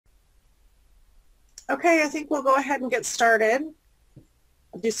Okay, I think we'll go ahead and get started.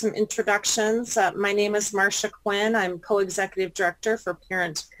 I'll do some introductions. My name is Marcia Quinn. I'm co-executive director for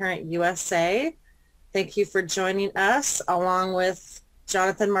Parent to Parent USA. Thank you for joining us along with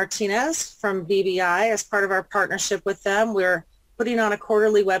Jonathan Martinez from BBI. As part of our partnership with them, we're putting on a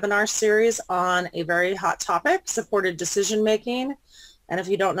quarterly webinar series on a very hot topic, supported decision making. And if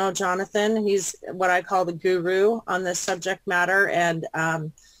you don't know Jonathan, he's what I call the guru on this subject matter, and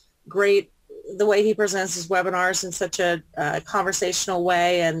great the way he presents his webinars in such a conversational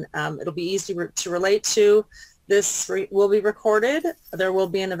way, and it'll be easy to relate to. This will be recorded. There will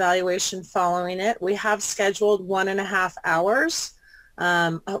be an evaluation following it. We have scheduled 1.5 hours.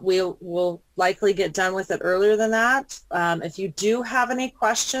 We will likely get done with it earlier than that. If you do have any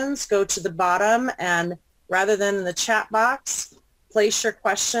questions, go to the bottom, and rather than in the chat box, place your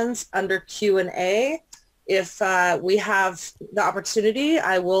questions under Q&A. If we have the opportunity,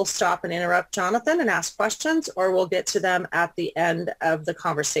 I will stop and interrupt Jonathan and ask questions, or we'll get to them at the end of the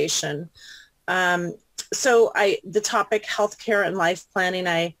conversation. The topic, healthcare and life planning,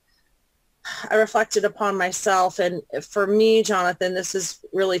 I reflected upon myself, and for me, Jonathan, this is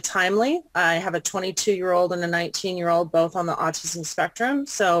really timely. I have a 22-year-old and a 19-year-old, both on the autism spectrum,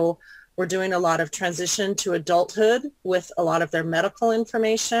 so we're doing a lot of transition to adulthood with a lot of their medical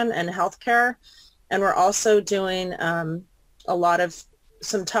information and healthcare. And we're also doing a lot of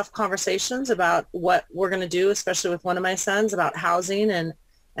some tough conversations about what we're going to do, especially with one of my sons, about housing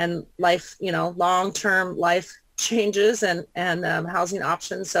and life, long-term life changes and housing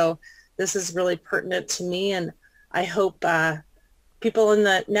options. So this is really pertinent to me, and I hope people in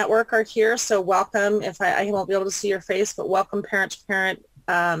the network are here. So welcome. If I won't be able to see your face, but welcome Parent to Parent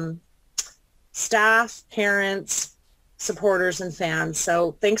staff, parents, supporters, and fans.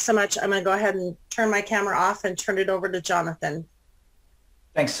 So thanks so much. I'm going to go ahead and turn my camera off and turn it over to Jonathan.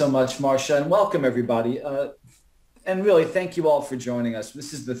 Thanks so much, Marcia, and welcome everybody. And really, thank you all for joining us.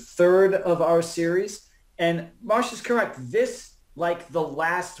 This is the third of our series, and Marcia's correct. This, like the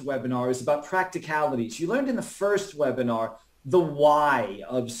last webinar, is about practicalities. You learned in the first webinar the why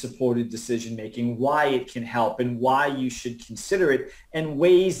of supported decision-making, why it can help, and why you should consider it, and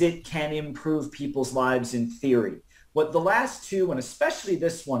ways it can improve people's lives in theory. What the last two, and especially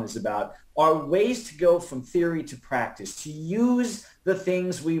this one, is about are ways to go from theory to practice, to use the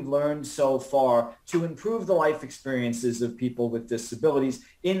things we've learned so far to improve the life experiences of people with disabilities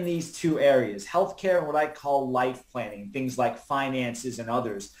in these two areas, healthcare and what I call life planning, things like finances and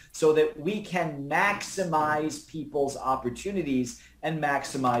others, so that we can maximize people's opportunities and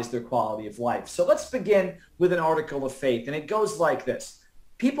maximize their quality of life. So let's begin with an article of faith, and it goes like this.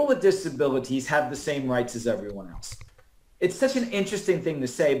 People with disabilities have the same rights as everyone else. It's such an interesting thing to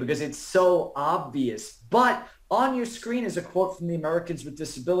say because it's so obvious, but on your screen is a quote from the Americans with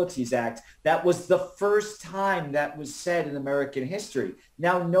Disabilities Act. That was the first time that was said in American history.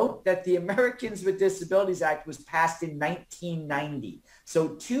 Now note that the Americans with Disabilities Act was passed in 1990. So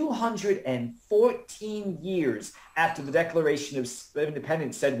 214 years after the Declaration of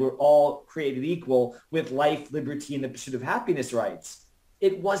Independence said we're all created equal with life, liberty, and the pursuit of happiness rights.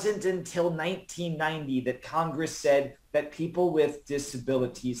 It wasn't until 1990 that Congress said that people with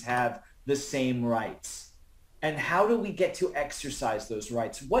disabilities have the same rights. And how do we get to exercise those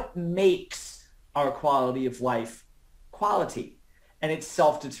rights? What makes our quality of life quality? And it's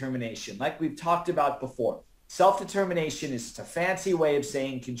self-determination. Like we've talked about before, self-determination is just a fancy way of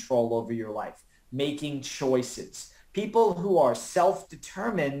saying control over your life, making choices. People who are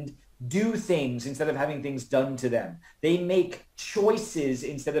self-determined do things instead of having things done to them. They make choices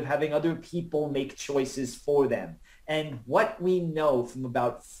instead of having other people make choices for them. And what we know from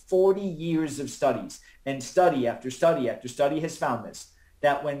about 40 years of studies, and study after study after study has found this,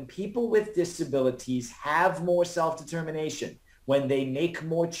 that when people with disabilities have more self-determination, when they make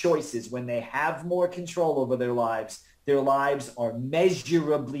more choices, when they have more control over their lives are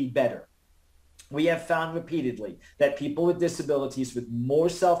measurably better. We have found repeatedly that people with disabilities with more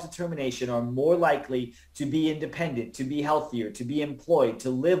self-determination are more likely to be independent, to be healthier, to be employed, to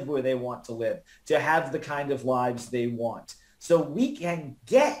live where they want to live, to have the kind of lives they want. So we can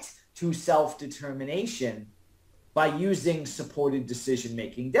get to self-determination by using supported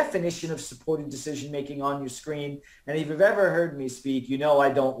decision-making. Definition of supported decision-making on your screen. And if you've ever heard me speak, you know I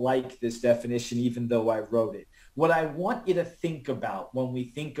don't like this definition even though I wrote it. What I want you to think about when we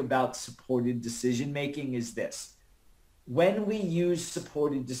think about supported decision-making is this. When we use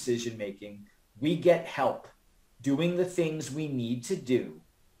supported decision-making, we get help doing the things we need to do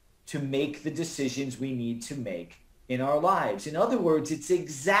to make the decisions we need to make in our lives. In other words, it's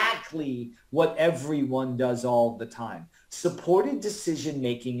exactly what everyone does all the time. Supported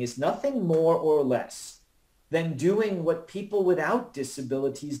decision-making is nothing more or less than doing what people without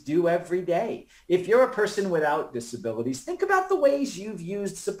disabilities do every day. If you're a person without disabilities, think about the ways you've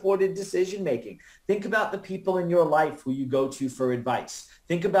used supported decision-making. Think about the people in your life who you go to for advice.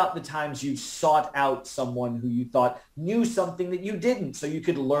 Think about the times you've sought out someone who you thought knew something that you didn't so you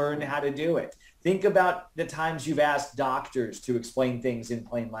could learn how to do it. Think about the times you've asked doctors to explain things in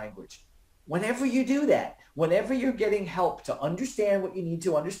plain language. Whenever you do that, whenever you're getting help to understand what you need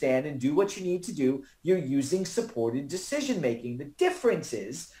to understand and do what you need to do, you're using supported decision-making. The difference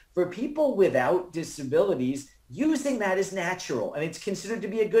is for people without disabilities, using that is natural and it's considered to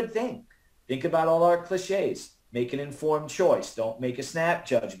be a good thing. Think about all our cliches. Make an informed choice. Don't make a snap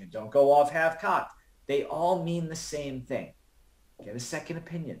judgment. Don't go off half-cocked. They all mean the same thing. Get a second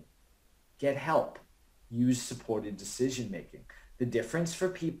opinion. Get help. Use supported decision-making. The difference for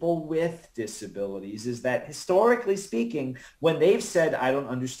people with disabilities is that historically speaking, when they've said, I don't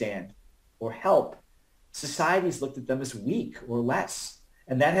understand or help, society's looked at them as weak or less.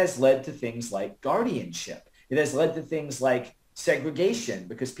 And that has led to things like guardianship. It has led to things like segregation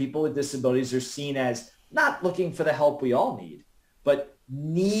because people with disabilities are seen as not looking for the help we all need, but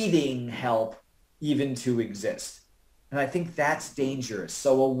needing help even to exist. And I think that's dangerous.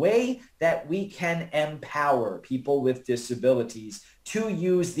 So a way that we can empower people with disabilities to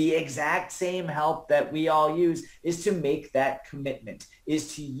use the exact same help that we all use is to make that commitment,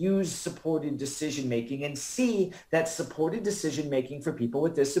 is to use supported decision-making and see that supported decision-making for people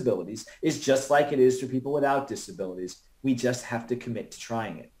with disabilities is just like it is for people without disabilities. We just have to commit to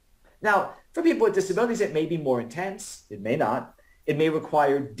trying it. Now, for people with disabilities, it may be more intense. It may not. It may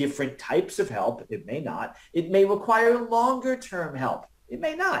require different types of help. It may not. It may require longer-term help. It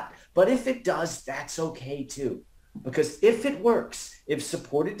may not. But if it does, that's okay too. Because if it works, if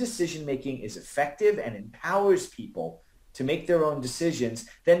supported decision-making is effective and empowers people to make their own decisions,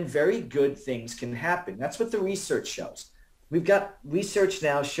 then very good things can happen. That's what the research shows. We've got research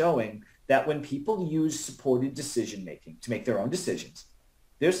now showing that when people use supported decision-making to make their own decisions,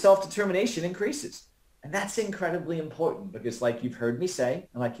 their self-determination increases. And that's incredibly important because like you've heard me say,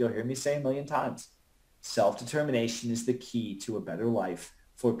 and like you'll hear me say a million times, self-determination is the key to a better life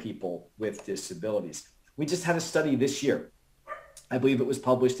for people with disabilities. We just had a study this year. I believe it was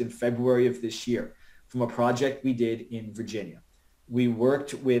published in February of this year from a project we did in Virginia. We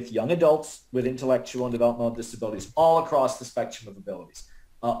worked with young adults with intellectual and developmental disabilities all across the spectrum of abilities.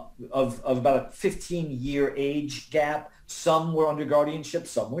 Of about a 15-year age gap. Some were under guardianship,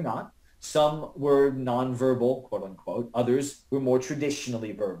 some were not. Some were nonverbal, quote unquote. Others were more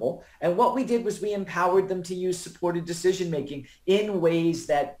traditionally verbal. And what we did was we empowered them to use supported decision-making in ways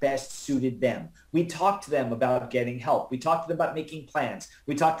that best suited them. We talked to them about getting help. We talked to them about making plans.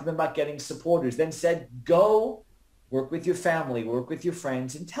 We talked to them about getting supporters, then said, go work with your family, work with your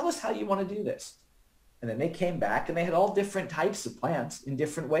friends, and tell us how you want to do this. And then they came back and they had all different types of plans in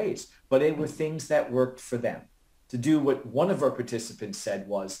different ways, but they were things that worked for them. To do what one of our participants said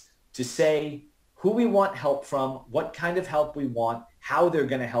was, to say who we want help from, what kind of help we want, how they're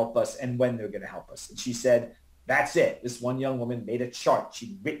going to help us, and when they're going to help us. And she said, that's it. This one young woman made a chart.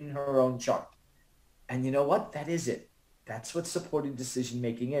 She'd written her own chart. And you know what? That is it. That's what supported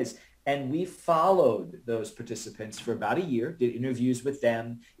decision-making is. And we followed those participants for about a year, did interviews with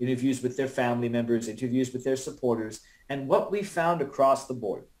them, interviews with their family members, interviews with their supporters. And what we found across the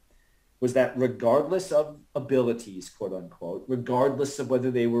board was that regardless of abilities, quote unquote, regardless of whether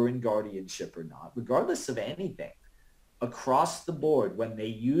they were in guardianship or not, regardless of anything, across the board, when they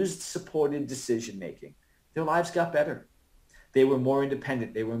used supported decision-making, their lives got better. They were more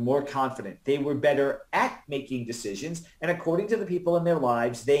independent. They were more confident. They were better at making decisions. And according to the people in their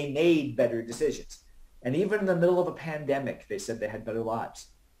lives, they made better decisions. And even in the middle of a pandemic, they said they had better lives.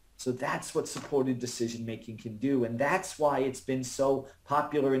 So that's what supported decision-making can do. And that's why it's been so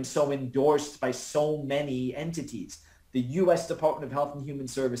popular and so endorsed by so many entities. The U.S. Department of Health and Human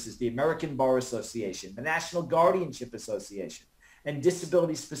Services, the American Bar Association, the National Guardianship Association, and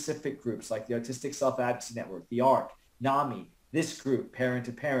disability-specific groups like the Autistic Self-Advocacy Network, the ARC, NAMI, this group, Parent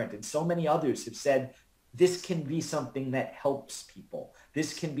to Parent, and so many others have said this can be something that helps people.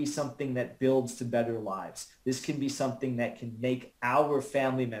 This can be something that builds to better lives. This can be something that can make our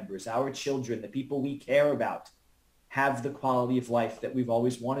family members, our children, the people we care about, have the quality of life that we've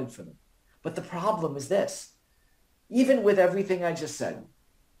always wanted for them. But the problem is this. Even with everything I just said,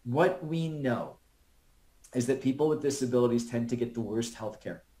 what we know is that people with disabilities tend to get the worst health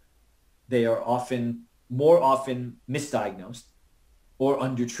care. They are more often misdiagnosed or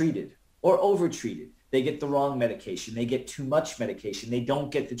undertreated or overtreated. They get the wrong medication. They get too much medication. They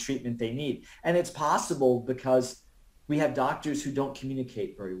don't get the treatment they need. And it's possible because We have doctors who don't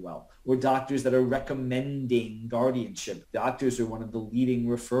communicate very well, or doctors that are recommending guardianship. Doctors are one of the leading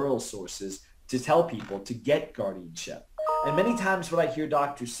referral sources to tell people to get guardianship. And many times what I hear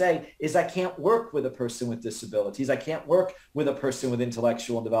doctors say is, I can't work with a person with disabilities. I can't work with a person with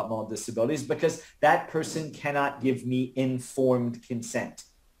intellectual and developmental disabilities because that person cannot give me informed consent.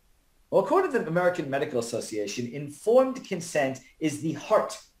 Well, according to the American Medical Association, informed consent is the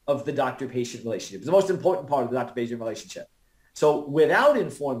heart of the doctor-patient relationship. It's the most important part of the doctor-patient relationship. So without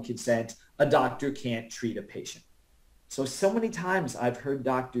informed consent, a doctor can't treat a patient. So many times I've heard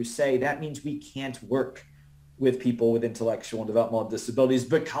doctors say that means we can't work with people with intellectual and developmental disabilities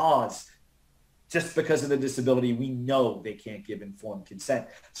because just because of the disability, we know they can't give informed consent.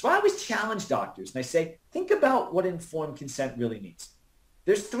 So I always challenge doctors and I say, think about what informed consent really means.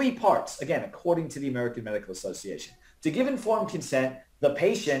 There's 3 parts, again, according to the American Medical Association. To give informed consent, the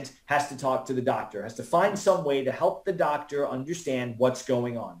patient has to talk to the doctor, has to find some way to help the doctor understand what's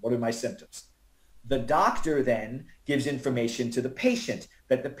going on. What are my symptoms? The doctor then gives information to the patient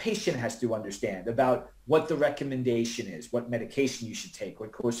that the patient has to understand about what the recommendation is, what medication you should take,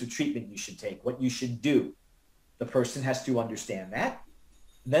 what course of treatment you should take, what you should do. The person has to understand that.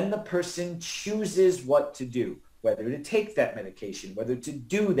 Then the person chooses what to do, whether to take that medication, whether to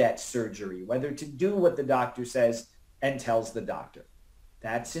do that surgery, whether to do what the doctor says and tells the doctor.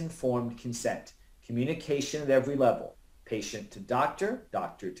 That's informed consent. Communication at every level. Patient to doctor,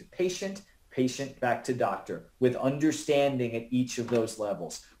 doctor to patient, patient back to doctor, with understanding at each of those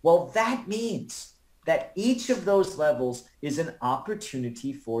levels. Well, that means that each of those levels is an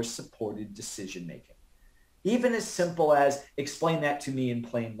opportunity for supported decision-making. Even as simple as, explain that to me in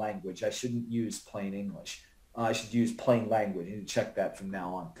plain language. I shouldn't use plain English. I should use plain language. You need to check that from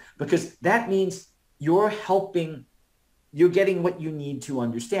now on. Because that means you're getting what you need to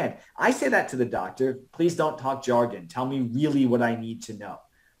understand. I say that to the doctor, please don't talk jargon. Tell me really what I need to know.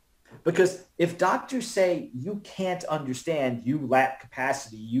 Because if doctors say you can't understand, you lack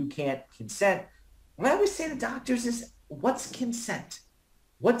capacity, you can't consent, what I always say to doctors is, what's consent?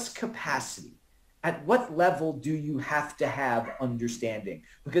 What's capacity? At what level do you have to have understanding?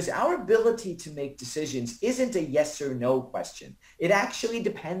 Because our ability to make decisions isn't a yes or no question. It actually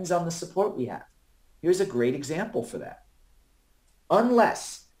depends on the support we have. Here's a great example for that.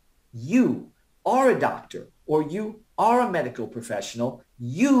 Unless you are a doctor or you are a medical professional,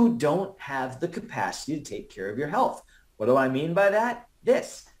 you don't have the capacity to take care of your health. What do I mean by that?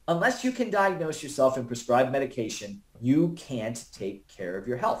 This. Unless you can diagnose yourself and prescribe medication, you can't take care of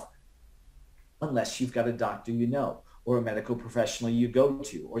your health. Unless you've got a doctor you know, or a medical professional you go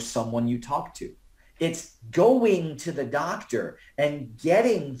to, or someone you talk to. It's going to the doctor and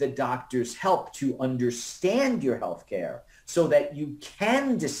getting the doctor's help to understand your health care so that you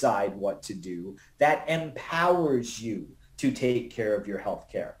can decide what to do that empowers you to take care of your health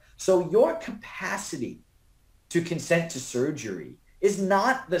care. So your capacity to consent to surgery is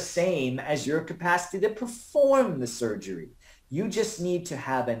not the same as your capacity to perform the surgery. You just need to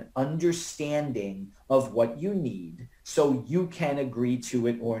have an understanding of what you need so you can agree to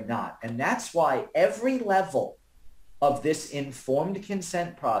it or not. And that's why every level of this informed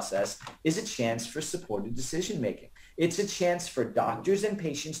consent process is a chance for supported decision-making. It's a chance for doctors and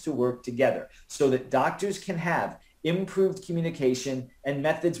patients to work together so that doctors can have improved communication and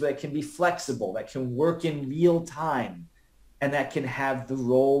methods that can be flexible, that can work in real time, and that can have the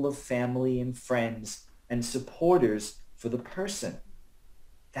role of family and friends and supporters for the person.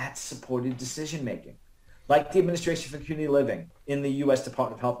 That's supported decision-making. Like the Administration for Community Living in the U.S.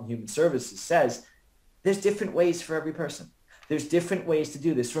 Department of Health and Human Services says, there's different ways for every person. There's different ways to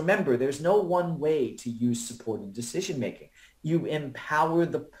do this. Remember, there's no one way to use supported decision-making. You empower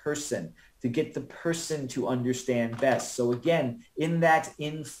the person to get the person to understand best. So again, in that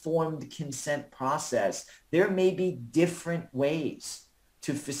informed consent process, there may be different ways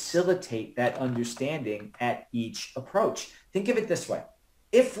to facilitate that understanding at each approach. Think of it this way.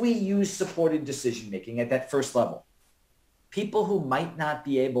 If we use supported decision-making at that first level, people who might not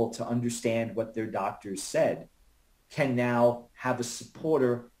be able to understand what their doctors said can now have a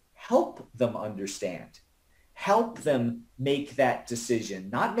supporter help them understand, help them make that decision,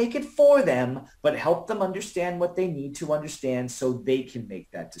 not make it for them, but help them understand what they need to understand so they can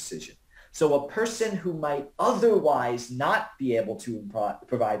make that decision. So a person who might otherwise not be able to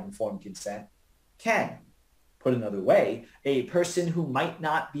provide informed consent can. Put another way, a person who might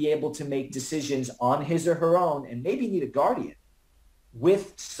not be able to make decisions on his or her own and maybe need a guardian,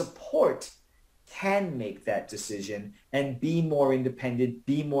 with support can make that decision and be more independent,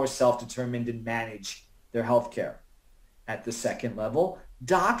 be more self-determined, and manage their health care. At the second level,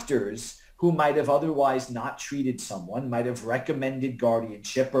 doctors who might have otherwise not treated someone, might have recommended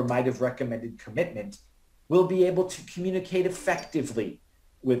guardianship or might have recommended commitment, will be able to communicate effectively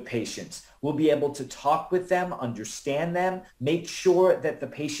with patients. We'll be able to talk with them, understand them, make sure that the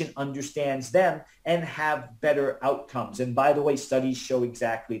patient understands them, and have better outcomes. And by the way, studies show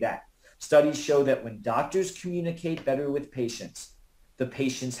exactly that. Studies show that when doctors communicate better with patients, the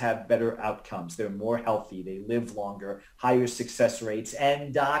patients have better outcomes. They're more healthy. They live longer, higher success rates,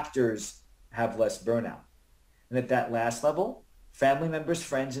 and doctors have less burnout. And at that last level, family members,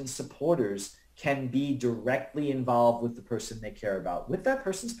 friends, and supporters can be directly involved with the person they care about, with that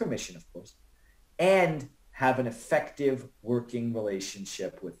person's permission, of course, and have an effective working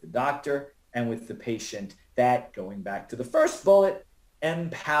relationship with the doctor and with the patient that, going back to the first bullet,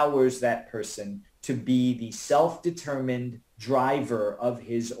 empowers that person to be the self-determined driver of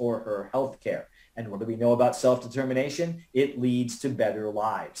his or her healthcare. And what do we know about self-determination? It leads to better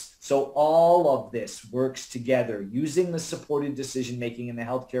lives. So all of this works together. Using the supported decision-making in the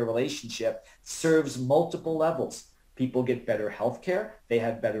healthcare relationship serves multiple levels. People get better healthcare. They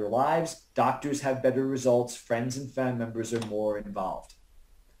have better lives. Doctors have better results. Friends and family members are more involved.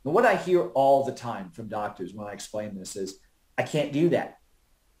 And what I hear all the time from doctors when I explain this is, I can't do that.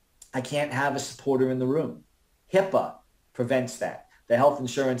 I can't have a supporter in the room. HIPAA prevents that. The Health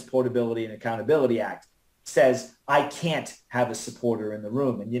Insurance Portability and Accountability Act says I can't have a supporter in the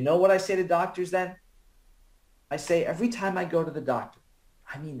room. And you know what I say to doctors then? I say every time I go to the doctor,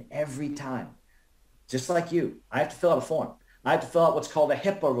 I mean every time, just like you, I have to fill out a form. I have to fill out what's called a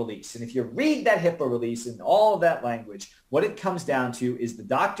HIPAA release. And if you read that HIPAA release and all of that language, what it comes down to is the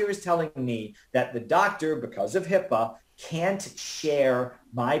doctor is telling me that the doctor, because of HIPAA, can't share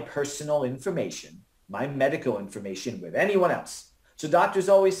my personal information, my medical information with anyone else. So doctors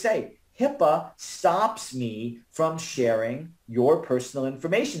always say, HIPAA stops me from sharing your personal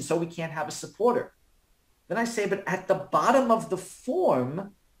information, so we can't have a supporter. Then I say, but at the bottom of the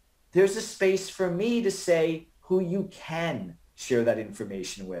form, there's a space for me to say who you can share that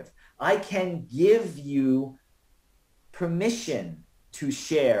information with. I can give you permission to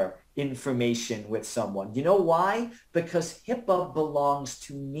share information with someone. You know why? Because HIPAA belongs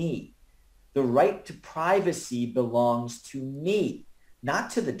to me. The right to privacy belongs to me,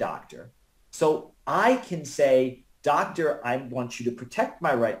 not to the doctor. So I can say, doctor, I want you to protect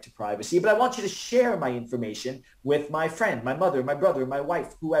my right to privacy, but I want you to share my information with my friend, my mother, my brother, my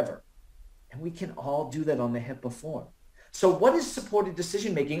wife, whoever. And we can all do that on the HIPAA form. So what is supported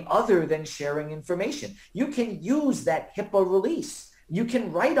decision-making other than sharing information? You can use that HIPAA release. You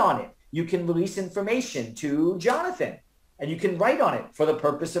can write on it. You can release information to Jonathan, and you can write on it for the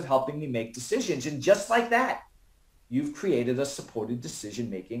purpose of helping me make decisions. And just like that, you've created a supported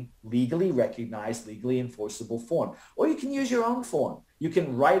decision-making, legally recognized, legally enforceable form. Or you can use your own form. You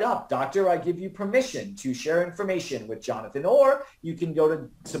can write up, doctor, I give you permission to share information with Jonathan. Or you can go to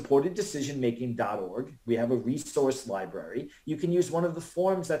supporteddecisionmaking.org. We have a resource library. You can use one of the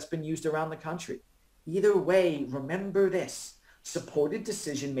forms that's been used around the country. Either way, remember this. Supported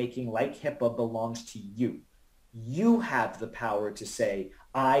decision-making, like HIPAA, belongs to you. You have the power to say,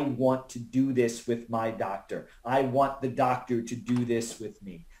 I want to do this with my doctor. I want the doctor to do this with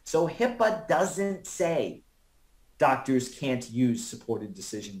me. So HIPAA doesn't say doctors can't use supported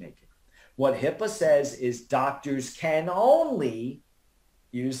decision-making. What HIPAA says is doctors can only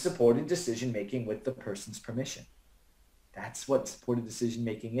use supported decision-making with the person's permission. That's what supported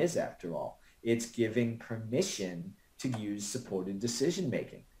decision-making is, after all. It's giving permission to use supported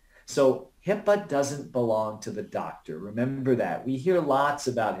decision-making. So HIPAA doesn't belong to the doctor. Remember that. We hear lots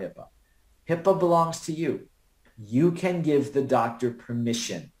about HIPAA. HIPAA belongs to you. You can give the doctor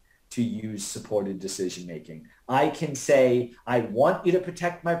permission to use supported decision-making. I can say, I want you to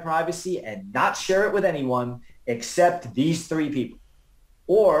protect my privacy and not share it with anyone except these 3 people.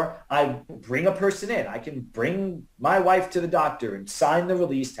 Or I bring a person in. I can bring my wife to the doctor and sign the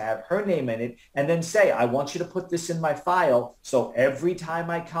release to have her name in it and then say, I want you to put this in my file so every time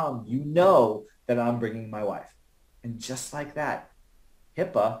I come, you know that I'm bringing my wife. And just like that,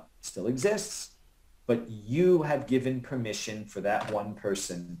 HIPAA still exists, but you have given permission for that one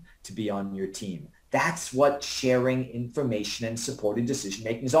person to be on your team. That's what sharing information and supported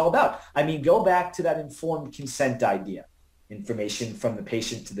decision-making is all about. I mean, go back to that informed consent idea. Information from the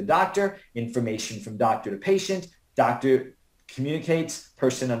patient to the doctor, information from doctor to patient, doctor communicates,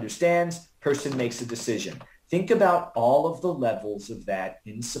 person understands, person makes a decision. Think about all of the levels of that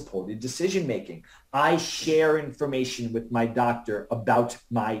in supported decision-making. I share information with my doctor about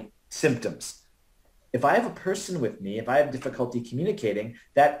my symptoms. If I have a person with me, if I have difficulty communicating,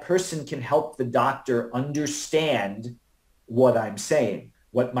 that person can help the doctor understand what I'm saying.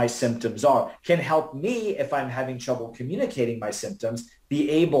 what my symptoms are, can help me, if I'm having trouble communicating my symptoms, be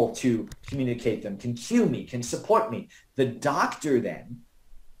able to communicate them, can cue me, can support me. The doctor then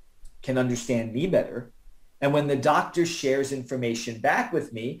can understand me better. And when the doctor shares information back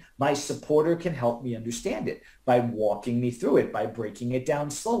with me, my supporter can help me understand it by walking me through it, by breaking it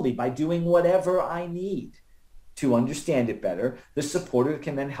down slowly, by doing whatever I need to understand it better. The supporter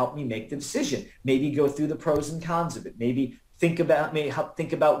can then help me make the decision, maybe go through the pros and cons of it, maybe think about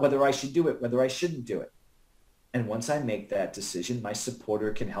whether I should do it, whether I shouldn't do it. And once I make that decision, my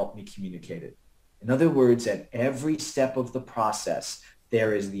supporter can help me communicate it. In other words, at every step of the process,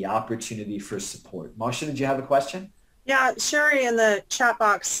 there is the opportunity for support. Marsha, did you have a question? Yeah, Sherry in the chat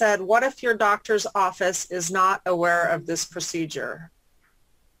box said, what if your doctor's office is not aware of this procedure?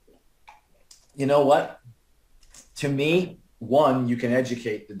 You know what? To me, one, you can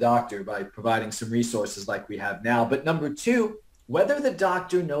educate the doctor by providing some resources like we have now. But number two, whether the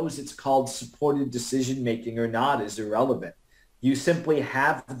doctor knows it's called supported decision-making or not is irrelevant. You simply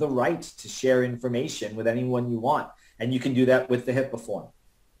have the right to share information with anyone you want. And you can do that with the HIPAA form.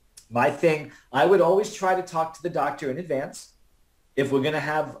 My thing, I would always try to talk to the doctor in advance. If we're going to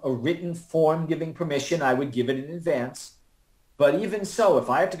have a written form giving permission, I would give it in advance. But even so, if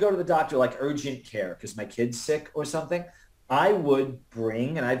I have to go to the doctor like urgent care because my kid's sick or something, I would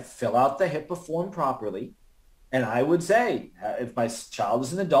bring and I'd fill out the HIPAA form properly. And I would say, if my child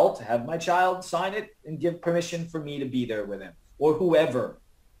is an adult, have my child sign it and give permission for me to be there with him or whoever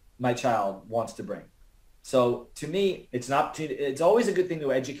my child wants to bring. So to me, it's always a good thing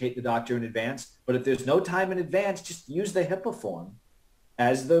to educate the doctor in advance. But if there's no time in advance, just use the HIPAA form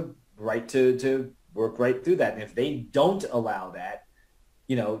as the right to work right through that. And if they don't allow that,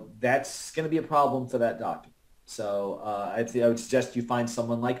 that's going to be a problem for that doctor. So I would suggest you find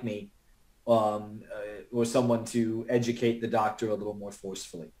someone like me or someone to educate the doctor a little more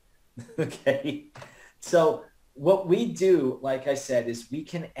forcefully. Okay. So what we do, like I said, is we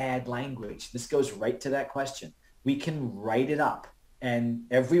can add language. This goes right to that question. We can write it up. And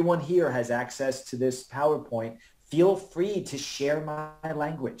everyone here has access to this PowerPoint. Feel free to share my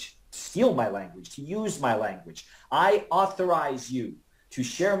language, steal my language, to use my language. I authorize you to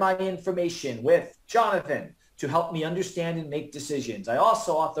share my information with Jonathan to help me understand and make decisions. I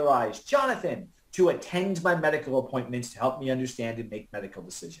also authorize Jonathan to attend my medical appointments to help me understand and make medical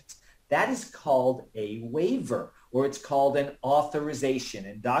decisions. That is called a waiver, or it's called an authorization,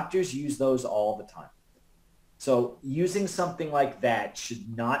 and doctors use those all the time. So using something like that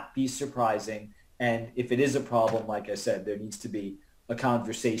should not be surprising. And if it is a problem, like I said, there needs to be a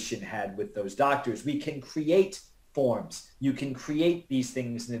conversation had with those doctors. We can create forms. You can create these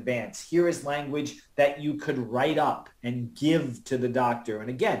things in advance. Here is language that you could write up and give to the doctor. And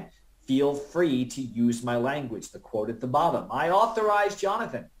again, feel free to use my language. The quote at the bottom, I authorize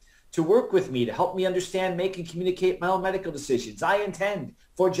Jonathan to work with me to help me understand, make, and communicate my own medical decisions. I intend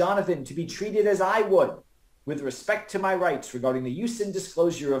for Jonathan to be treated as I would with respect to my rights regarding the use and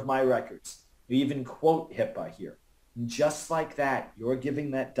disclosure of my records. You even quote HIPAA here. And just like that, you're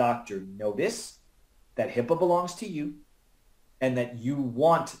giving that doctor notice that HIPAA belongs to you and that you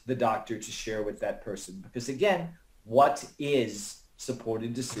want the doctor to share with that person. Because again, what is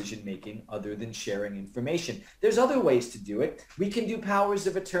supported decision-making other than sharing information? There's other ways to do it. We can do powers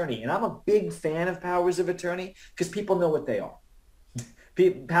of attorney, and I'm a big fan of powers of attorney because people know what they are.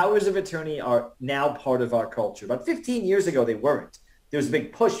 Powers of attorney are now part of our culture. About 15 years ago, they weren't. There was a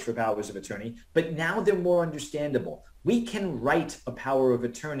big push for powers of attorney, but now they're more understandable. We can write a power of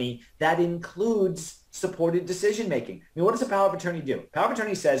attorney that includes supported decision-making. I mean, what does a power of attorney do? Power of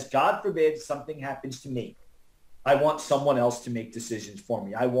attorney says, God forbid something happens to me. I want someone else to make decisions for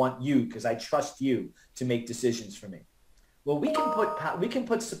me. I want you, because I trust you, to make decisions for me. Well, we can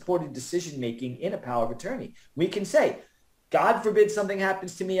put supported decision-making in a power of attorney. We can say, God forbid something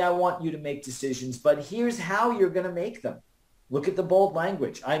happens to me. I want you to make decisions, but here's how you're going to make them. Look at the bold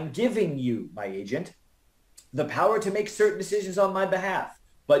language. I'm giving you, my agent, the power to make certain decisions on my behalf,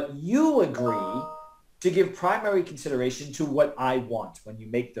 but you agree to give primary consideration to what I want when you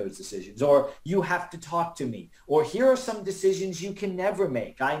make those decisions, or you have to talk to me, or here are some decisions you can never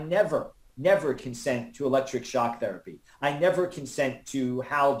make. I never consent to electric shock therapy. I never consent to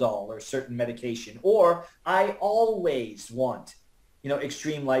Haldol or certain medication, or I always want,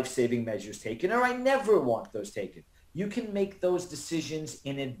 extreme life-saving measures taken, or I never want those taken. You can make those decisions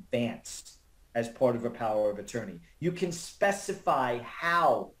in advance as part of a power of attorney. You can specify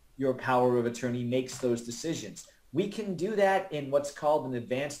how your power of attorney makes those decisions. We can do that in what's called an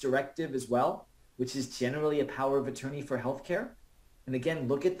advance directive as well, which is generally a power of attorney for healthcare. And again,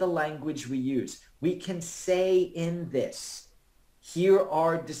 look at the language we use. We can say in this Here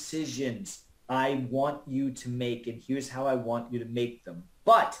are decisions I want you to make, and here's how I want you to make them.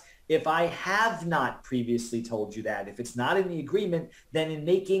 But if I have not previously told you that, if it's not in the agreement, then in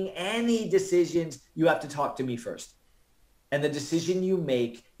making any decisions, you have to talk to me first. And the decision you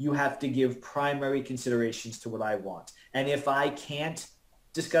make, you have to give primary considerations to what I want. And if I can't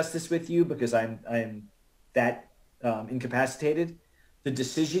discuss this with you because I'm that incapacitated, the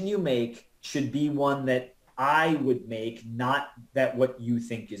decision you make should be one that I would make, not that what you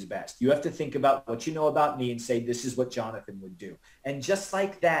think is best. You have to think about what you know about me and say, this is what Jonathan would do. And just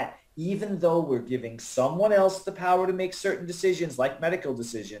like that, even though we're giving someone else the power to make certain decisions, like medical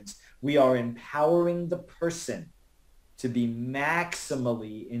decisions, we are empowering the person to be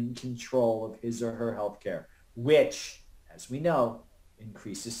maximally in control of his or her healthcare, which, as we know,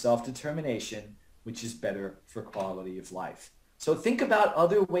 increases self-determination, which is better for quality of life. So think about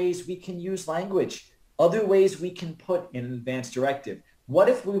other ways we can use language, other ways we can put in an advance directive. What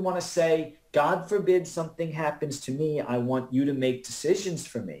if we want to say, God forbid something happens to me, I want you to make decisions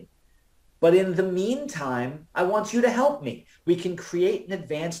for me. But in the meantime, I want you to help me. We can create an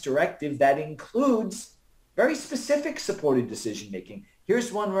advance directive that includes very specific supported decision-making.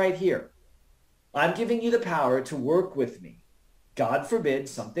 Here's one right here. I'm giving you the power to work with me. God forbid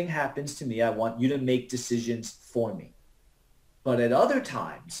something happens to me. I want you to make decisions for me. But at other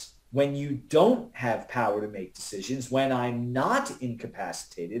times, when you don't have power to make decisions, when I'm not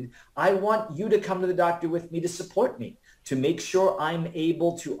incapacitated, I want you to come to the doctor with me to support me, to make sure I'm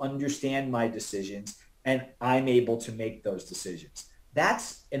able to understand my decisions and I'm able to make those decisions.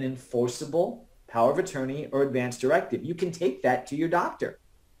 That's an enforceable power of attorney or advance directive. You can take that to your doctor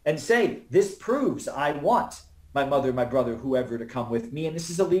and say, this proves I want my mother, my brother, whoever to come with me, and this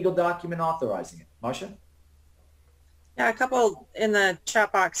is a legal document authorizing it. Marcia? Yeah, a couple in the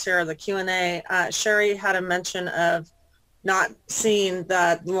chat box here, the Q&A. Sherry had a mention of not seeing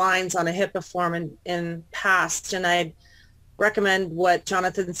the lines on a HIPAA form in past, and I'd recommend what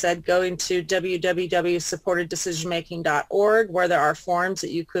Jonathan said, going to www.supporteddecisionmaking.org, where there are forms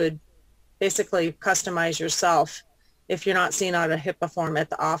that you could basically customize yourself if you're not seeing on a HIPAA form at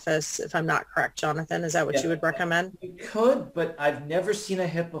the office, if I'm not correct, Jonathan. Is that what you would recommend? You could, but I've never seen a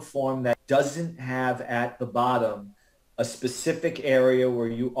HIPAA form that doesn't have at the bottom a specific area where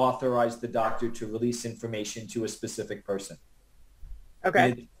you authorize the doctor to release information to a specific person.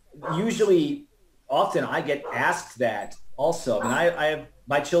 Okay. Usually, often I get asked that also. I mean, I have,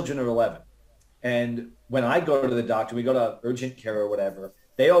 my children are 11. And when I go to the doctor, we go to urgent care or whatever,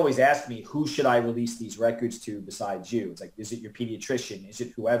 they always ask me, who should I release these records to besides you? It's like, is it your pediatrician? Is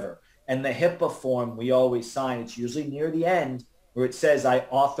it whoever? And the HIPAA form we always sign, it's usually near the end where it says, I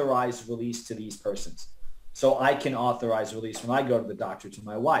authorize release to these persons. So I can authorize release when I go to the doctor to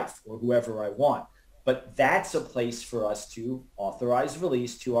my wife or whoever I want. But that's a place for us to authorize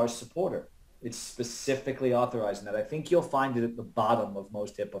release to our supporter. It's specifically authorizing that. I think you'll find it at the bottom of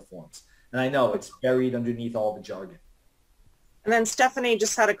most HIPAA forms. And I know it's buried underneath all the jargon. And then Stephanie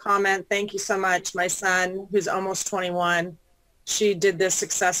just had a comment. Thank you so much. My son, who's almost 21, she did this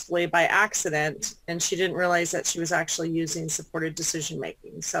successfully by accident, and she didn't realize that she was actually using supported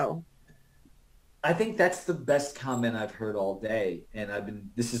decision-making. So I think that's the best comment I've heard all day.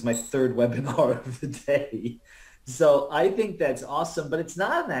 And this is my third webinar of the day. So I think that's awesome, but it's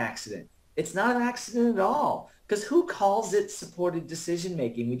not an accident. It's not an accident at all, because who calls it supported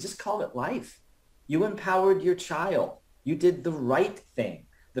decision-making? We just call it life. You empowered your child. You did the right thing.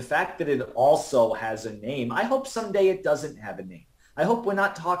 The fact that it also has a name, I hope someday it doesn't have a name. I hope we're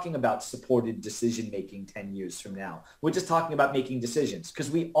not talking about supported decision-making 10 years from now. We're just talking about making decisions,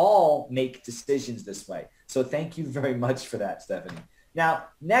 because we all make decisions this way. So thank you very much for that, Stephanie. Now,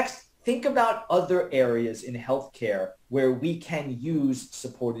 next, think about other areas in healthcare where we can use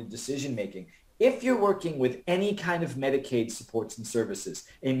supported decision-making. If you're working with any kind of Medicaid supports and services,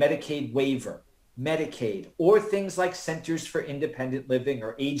 a Medicaid waiver, Medicaid, or things like Centers for Independent Living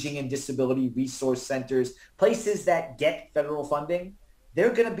or Aging and Disability Resource Centers, places that get federal funding,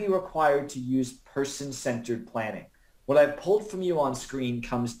 they're going to be required to use person-centered planning. What I've pulled from you on screen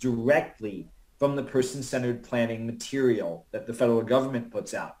comes directly from the person-centered planning material that the federal government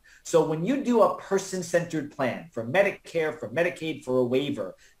puts out. So when you do a person-centered plan for Medicare, for Medicaid, for a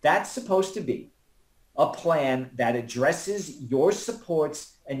waiver, that's supposed to be a plan that addresses your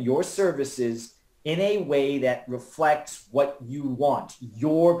supports and your services in a way that reflects what you want,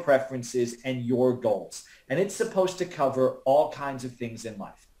 your preferences and your goals. And it's supposed to cover all kinds of things in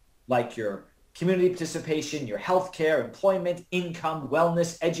life, like your community participation, your healthcare, employment, income,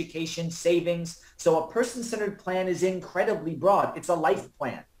 wellness, education, savings. So a person-centered plan is incredibly broad. It's a life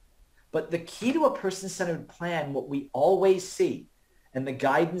plan. But the key to a person-centered plan, what we always see, and the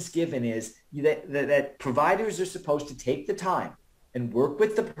guidance given is that providers are supposed to take the time and work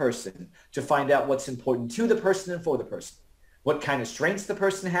with the person to find out what's important to the person and for the person. What kind of strengths the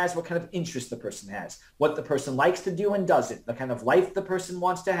person has, what kind of interests the person has, what the person likes to do and doesn't, the kind of life the person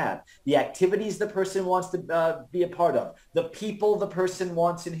wants to have, the activities the person wants to be a part of, the people the person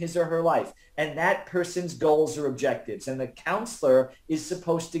wants in his or her life, and that person's goals or objectives. And the counselor is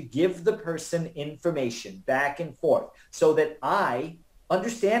supposed to give the person information back and forth so that I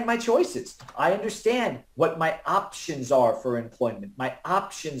understand my choices. I understand what my options are for employment. My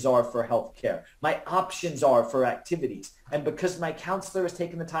options are for healthcare. My options are for activities. And because my counselor has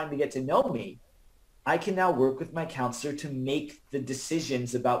taken the time to get to know me, I can now work with my counselor to make the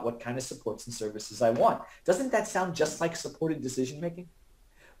decisions about what kind of supports and services I want. Doesn't that sound just like supported decision making?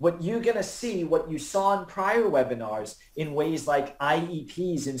 What you're going to see, what you saw in prior webinars in ways like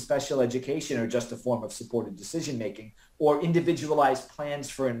IEPs in special education are just a form of supported decision-making, or individualized plans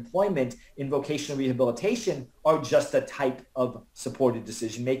for employment in vocational rehabilitation are just a type of supported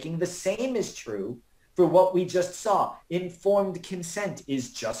decision-making. The same is true for what we just saw. Informed consent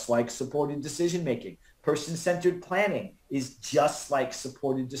is just like supported decision-making. Person-centered planning is just like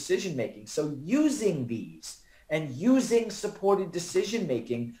supported decision-making. So using these and using supported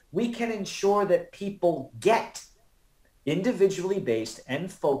decision-making, we can ensure that people get individually based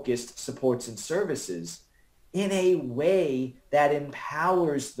and focused supports and services in a way that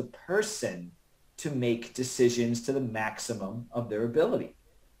empowers the person to make decisions to the maximum of their ability.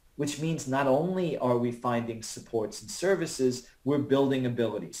 Which means not only are we finding supports and services, we're building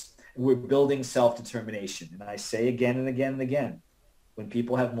abilities. We're building self-determination. And I say again and again and again, when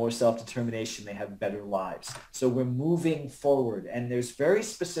people have more self-determination, they have better lives. So we're moving forward, and there's very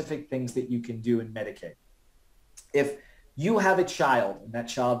specific things that you can do in Medicaid. If you have a child and that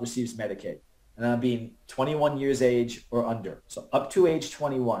child receives Medicaid, and I'm being 21 years age or under, so up to age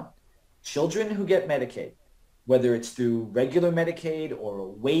 21, children who get Medicaid, whether it's through regular Medicaid or a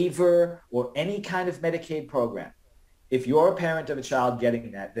waiver or any kind of Medicaid program, if you're a parent of a child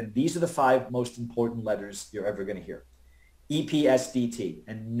getting that, then these are the 5 most important letters you're ever going to hear. EPSDT,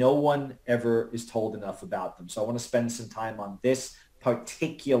 and no one ever is told enough about them. So I want to spend some time on this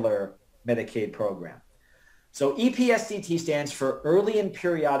particular Medicaid program. So EPSDT stands for Early and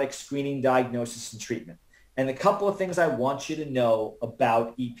Periodic Screening, Diagnosis, and Treatment. And a couple of things I want you to know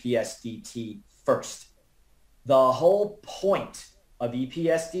about EPSDT first. The whole point of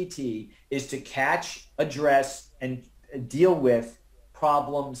EPSDT is to catch, address, and deal with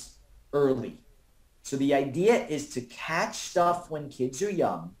problems early. So the idea is to catch stuff when kids are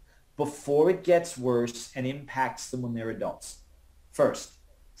young before it gets worse and impacts them when they're adults. First.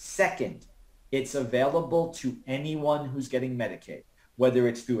 Second, it's available to anyone who's getting Medicaid, whether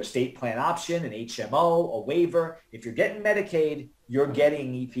it's through a state plan option, an HMO, a waiver. If you're getting Medicaid, you're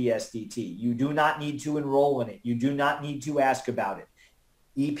getting EPSDT. You do not need to enroll in it. You do not need to ask about it.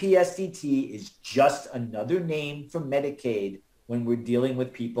 EPSDT is just another name for Medicaid when we're dealing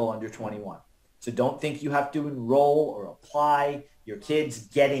with people under 21. So don't think you have to enroll or apply. Your kid's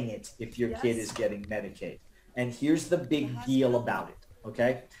getting it if your kid is getting Medicaid. And here's the big deal about it,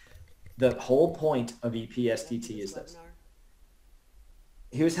 okay? The whole point of EPSDT is this.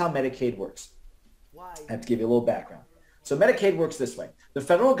 Here's how Medicaid works. I have to give you a little background. So Medicaid works this way. The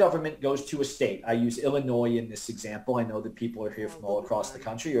federal government goes to a state. I use Illinois in this example. I know that people are here from all across the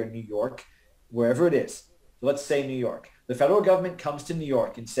country, or New York, wherever it is. So let's say New York. The federal government comes to New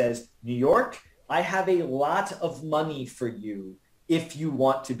York and says, New York, I have a lot of money for you if you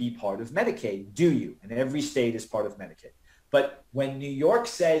want to be part of Medicaid. Do you? And every state is part of Medicaid. But when New York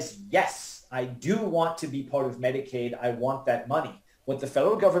says, yes, I do want to be part of Medicaid, I want that money, what the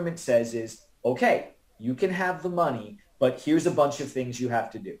federal government says is, okay, you can have the money, but here's a bunch of things you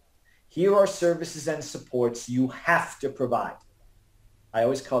have to do. Here are services and supports you have to provide. I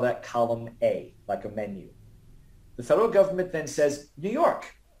always call that column A, like a menu. The federal government then says, New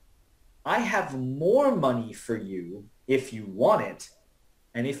York, I have more money for you if you want it.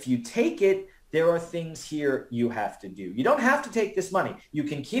 And if you take it, there are things here you have to do. You don't have to take this money. You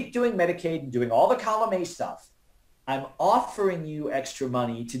can keep doing Medicaid and doing all the column A stuff. I'm offering you extra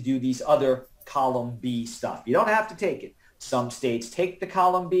money to do these other column B stuff. You don't have to take it. Some states take the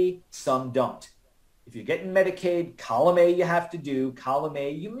column B, some don't. If you're getting Medicaid, column A you have to do. Column A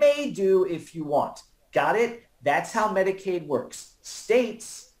you may do if you want. Got it? That's how Medicaid works.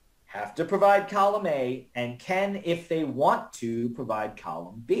 States have to provide column A and can, if they want to, provide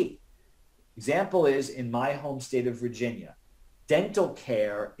column B. Example is in my home state of Virginia, dental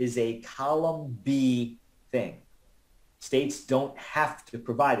care is a column B thing. States don't have to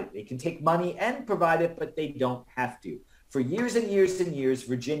provide it. They can take money and provide it, but they don't have to. For years and years and years,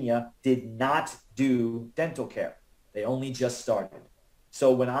 Virginia did not do dental care. They only just started.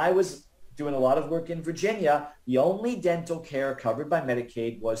 So when I was doing a lot of work in Virginia, the only dental care covered by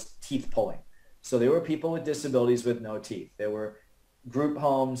Medicaid was teeth pulling. So there were people with disabilities with no teeth. There were group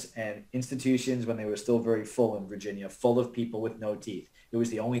homes and institutions when they were still very full in Virginia, full of people with no teeth. It was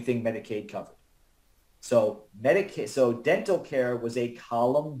the only thing Medicaid covered. So dental care was a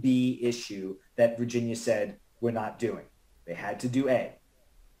column B issue that Virginia said we're not doing. They had to do A.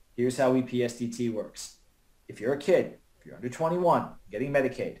 Here's how EPSDT works. If you're a kid, if you're under 21, getting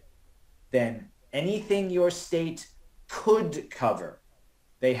Medicaid, then anything your state could cover,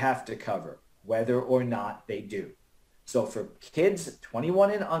 they have to cover, whether or not they do. So for kids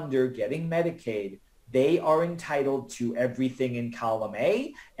 21 and under getting Medicaid, they are entitled to everything in column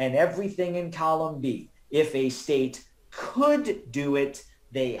A and everything in column B. If a state could do it,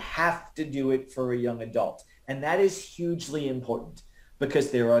 they have to do it for a young adult. And that is hugely important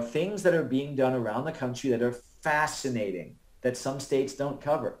because there are things that are being done around the country that are fascinating that some states don't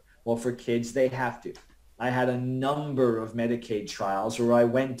cover. Well, for kids, they have to. I had a number of Medicaid trials where I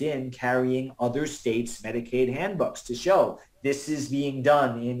went in carrying other states' Medicaid handbooks to show this is being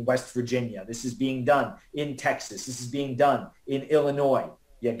done in West Virginia. This is being done in Texas. This is being done in Illinois.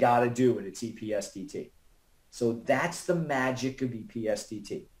 You got to do it. It's EPSDT. So that's the magic of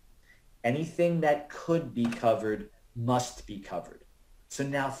EPSDT. Anything that could be covered must be covered. So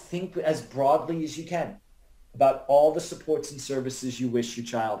now think as broadly as you can about all the supports and services you wish your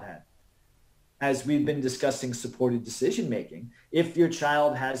child had. As we've been discussing supported decision-making, if your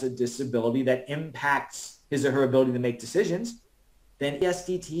child has a disability that impacts his or her ability to make decisions, then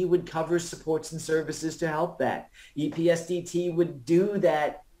EPSDT would cover supports and services to help that. EPSDT would do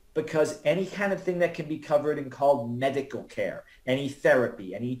that because any kind of thing that can be covered and called medical care, any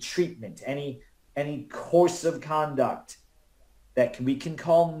therapy, any treatment, any course of conduct that we can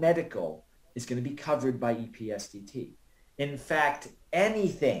call medical is going to be covered by EPSDT. In fact,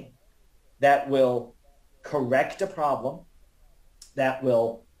 anything that will correct a problem, that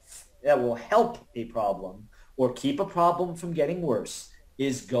will help a problem, or keep a problem from getting worse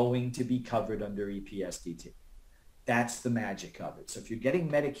is going to be covered under EPSDT. That's the magic of it. So if you're getting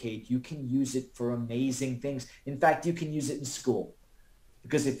Medicaid, you can use it for amazing things. In fact, you can use it in school.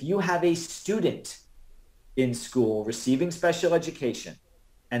 Because if you have a student in school receiving special education,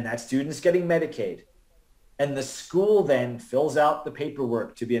 and that student's getting Medicaid, and the school then fills out the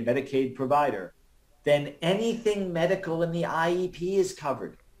paperwork to be a Medicaid provider, then anything medical in the IEP is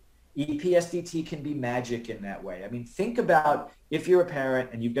covered. EPSDT can be magic in that way. I mean, think about if you're a parent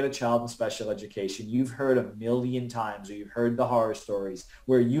and you've got a child in special education, you've heard a million times or you've heard the horror stories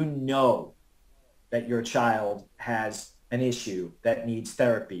where you know that your child has an issue that needs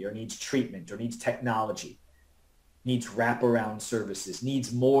therapy or needs treatment or needs technology, needs wraparound services,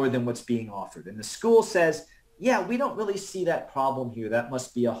 needs more than what's being offered. And the school says, yeah, we don't really see that problem here. That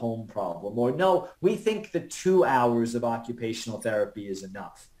must be a home problem. Or no, we think the 2 hours of occupational therapy is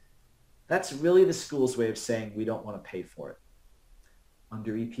enough. That's really the school's way of saying we don't want to pay for it.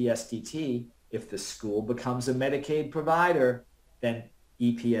 Under EPSDT, if the school becomes a Medicaid provider, then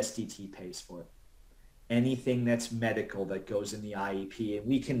EPSDT pays for it. Anything that's medical that goes in the IEP, and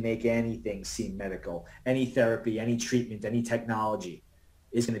we can make anything seem medical, any therapy, any treatment, any technology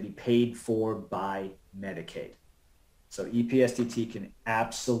is going to be paid for by Medicaid. So EPSDT can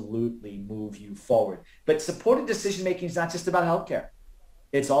absolutely move you forward. But supported decision-making is not just about healthcare.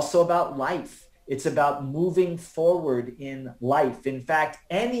 It's also about life. It's about moving forward in life. In fact,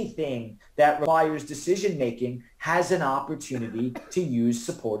 anything that requires decision-making has an opportunity to use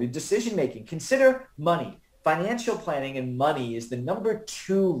supported decision-making. Consider money. Financial planning and money is the number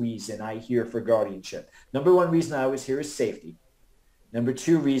 2 reason I hear for guardianship. Number 1 reason I always hear is safety. Number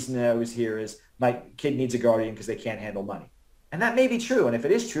 2 reason I always hear is my kid needs a guardian because they can't handle money. And that may be true. And if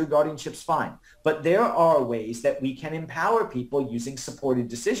it is true, guardianship's fine. But there are ways that we can empower people using supported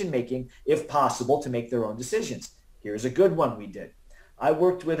decision-making, if possible, to make their own decisions. Here's a good one we did. I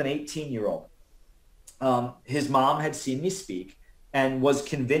worked with an 18-year-old. His mom had seen me speak and was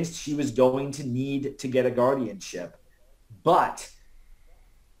convinced she was going to need to get a guardianship. But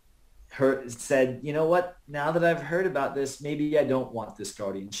said, you know what, now that I've heard about this, maybe I don't want this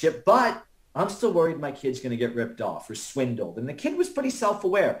guardianship. But I'm still worried my kid's going to get ripped off or swindled. And the kid was pretty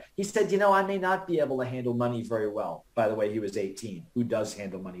self-aware. He said, you know, I may not be able to handle money very well. By the way, he was 18. Who does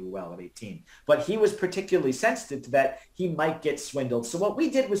handle money well at 18? But he was particularly sensitive to that. He might get swindled. So what we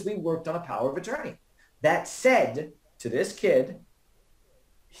did was we worked on a power of attorney that said to this kid,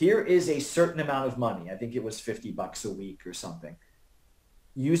 here is a certain amount of money. I think it was $50 a week or something.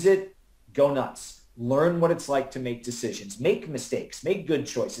 Use it, go nuts. Learn what it's like to make decisions, make mistakes, make good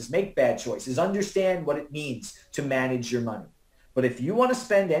choices, make bad choices, understand what it means to manage your money. But if you want to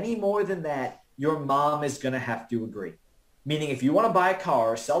spend any more than that, your mom is going to have to agree. Meaning if you want to buy a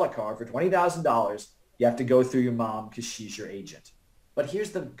car or sell a car for $20,000, you have to go through your mom because she's your agent. But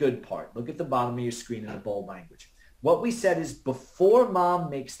here's the good part. Look at the bottom of your screen in the bold language. What we said is before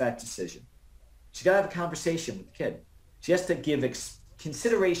mom makes that decision, she's got to have a conversation with the kid. She has to give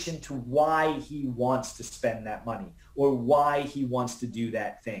consideration to why he wants to spend that money or why he wants to do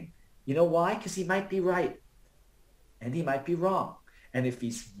that thing. You know why? Because he might be right and he might be wrong. And if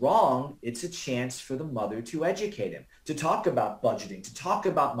he's wrong, it's a chance for the mother to educate him, to talk about budgeting, to talk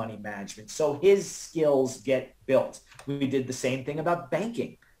about money management so his skills get built. We did the same thing about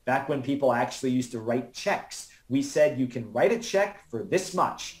banking. Back when people actually used to write checks, we said you can write a check for this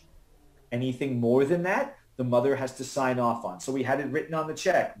much. Anything more than that, the mother has to sign off on. So we had it written on the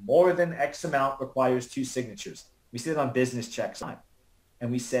check. More than X amount requires 2 signatures. We see it on business checks.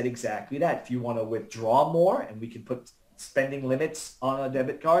 And we said exactly that. If you want to withdraw more and we can put spending limits on a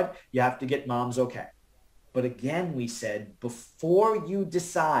debit card, you have to get mom's okay. But again, we said before you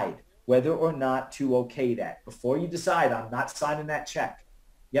decide whether or not to okay that, before you decide I'm not signing that check,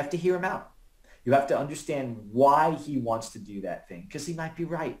 you have to hear him out. You have to understand why he wants to do that thing because he might be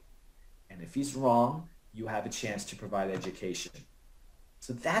right. And if he's wrong, you have a chance to provide education.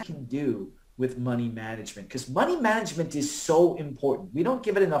 So that can do with money management because money management is so important. We don't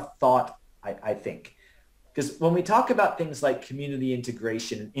give it enough thought, I think. Because when we talk about things like community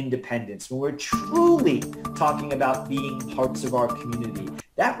integration and independence, when we're truly talking about being parts of our community,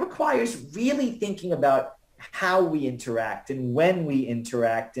 that requires really thinking about how we interact and when we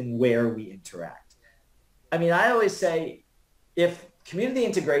interact and where we interact. I mean, I always say if community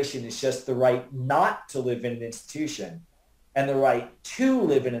integration is just the right not to live in an institution and the right to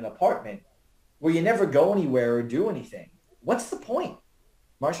live in an apartment where you never go anywhere or do anything, what's the point?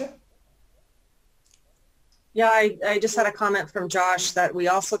 Marcia? Yeah, I just had a comment from Josh that we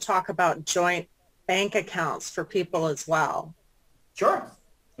also talk about joint bank accounts for people as well. Sure.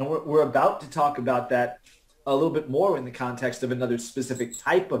 And we're about to talk about that a little bit more in the context of another specific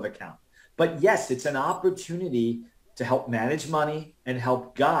type of account. But yes, it's an opportunity to help manage money and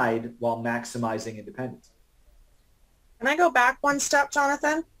help guide while maximizing independence. Can I go back one step,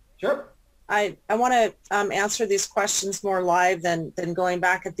 Jonathan? Sure. I want to answer these questions more live than going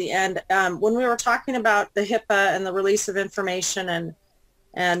back at the end. When we were talking about the HIPAA and the release of information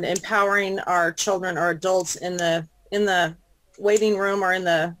and empowering our children or adults in the waiting room or in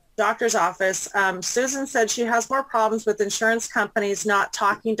the doctor's office, Susan said she has more problems with insurance companies not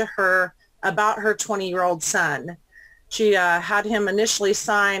talking to her about her 20-year-old son. She had him initially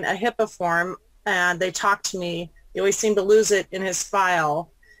sign a HIPAA form, and they talked to me. They always seem to lose it in his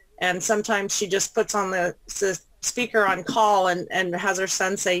file. And sometimes she just puts on the speaker on call and has her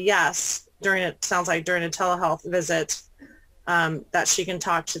son say yes during a telehealth visit, that she can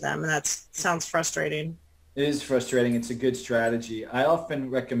talk to them. And that sounds frustrating. It is frustrating. It's a good strategy. I often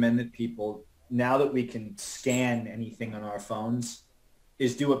recommend that people, now that we can scan anything on our phones,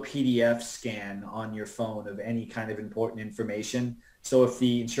 is do a PDF scan on your phone of any kind of important information. So if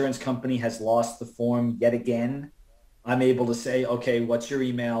the insurance company has lost the form yet again, I'm able to say, okay, what's your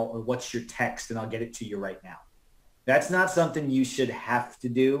email or what's your text, and I'll get it to you right now. That's not something you should have to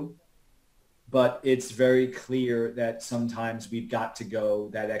do, but it's very clear that sometimes we've got to go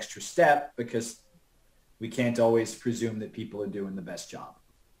that extra step because we can't always presume that people are doing the best job.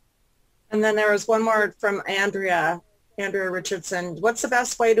 And then there was one more from Andrea Richardson. What's the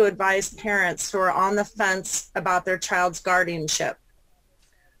best way to advise parents who are on the fence about their child's guardianship?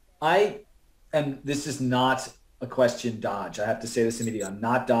 This is not a question dodge. I have to say this immediately. I'm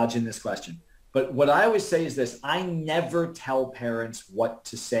not dodging this question. But what I always say is this: I never tell parents what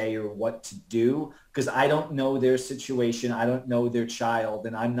to say or what to do because I don't know their situation. I don't know their child,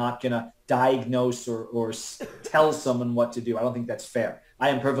 and I'm not going to diagnose or tell someone what to do. I don't think that's fair. I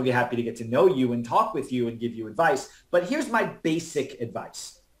am perfectly happy to get to know you and talk with you and give you advice. But here's my basic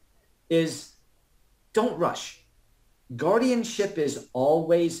advice is don't rush. Guardianship is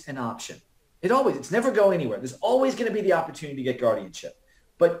always an option. It's never going anywhere. There's always going to be the opportunity to get guardianship.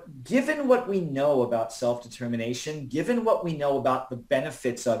 But given what we know about self-determination, given what we know about the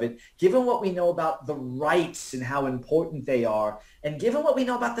benefits of it, given what we know about the rights and how important they are, and given what we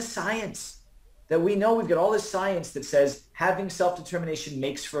know about the science, that we know we've got all this science that says having self-determination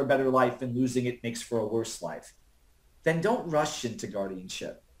makes for a better life and losing it makes for a worse life, then don't rush into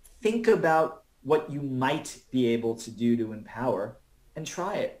guardianship. Think about what you might be able to do to empower and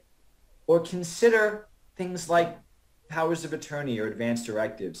try it. Or consider things like powers of attorney or advanced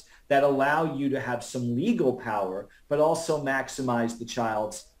directives that allow you to have some legal power, but also maximize the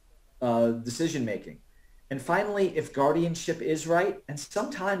child's decision making. And finally, if guardianship is right, and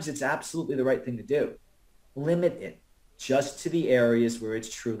sometimes it's absolutely the right thing to do, limit it just to the areas where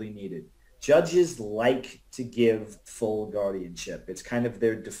it's truly needed. Judges like to give full guardianship. It's kind of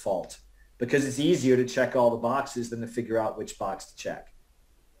their default because it's easier to check all the boxes than to figure out which box to check.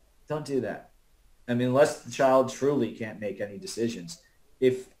 Don't do that. I mean, unless the child truly can't make any decisions.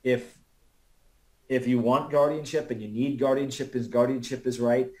 If you want guardianship and you need guardianship is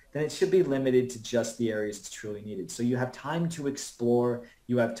right, then it should be limited to just the areas it's truly needed. So you have time to explore,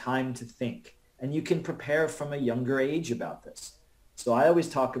 you have time to think, and you can prepare from a younger age about this. So I always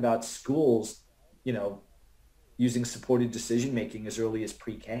talk about schools, using supported decision making as early as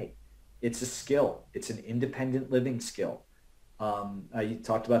pre-K. It's a skill. It's an independent living skill. I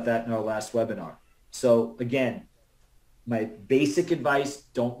talked about that in our last webinar. So again, my basic advice,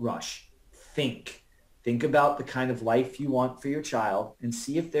 don't rush. Think about the kind of life you want for your child and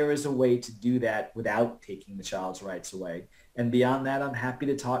see if there is a way to do that without taking the child's rights away. And beyond that, I'm happy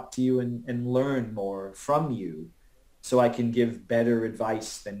to talk to you and learn more from you so I can give better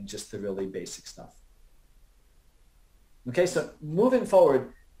advice than just the really basic stuff. Okay, so moving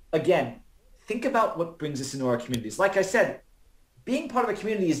forward, again, think about what brings us into our communities. Like I said, being part of a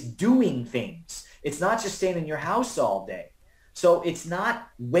community is doing things. It's not just staying in your house all day. So it's not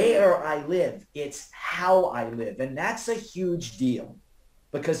where I live, it's how I live. And that's a huge deal.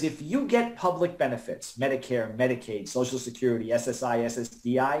 Because if you get public benefits, Medicare, Medicaid, Social Security, SSI,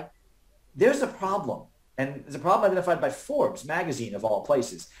 SSDI, there's a problem. And there's a problem identified by Forbes magazine, of all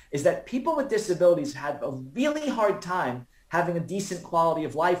places, is that people with disabilities have a really hard time having a decent quality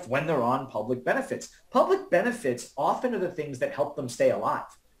of life when they're on public benefits. Public benefits often are the things that help them stay alive.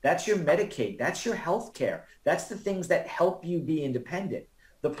 That's your Medicaid. That's your health care. That's the things that help you be independent.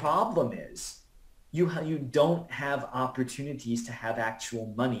 The problem is you don't have opportunities to have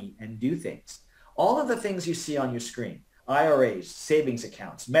actual money and do things. All of the things you see on your screen, IRAs, savings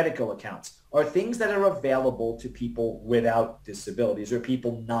accounts, medical accounts, are things that are available to people without disabilities or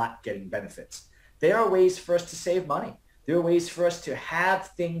people not getting benefits. There are ways for us to save money. There are ways for us to have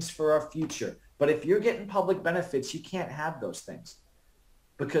things for our future. But if you're getting public benefits, you can't have those things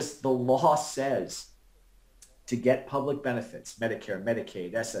because the law says to get public benefits, Medicare,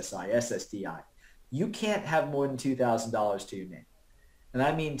 Medicaid, SSI, SSDI, you can't have more than $2,000 to your name. And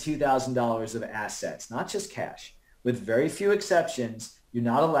I mean $2,000 of assets, not just cash. With very few exceptions, you're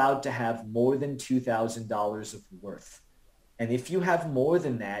not allowed to have more than $2,000 of worth. And if you have more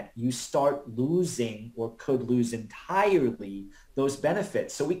than that, you start losing or could lose entirely those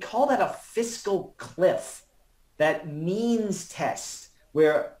benefits. So we call that a fiscal cliff, that means test,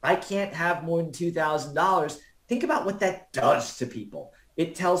 where I can't have more than $2,000. Think about what that does to people.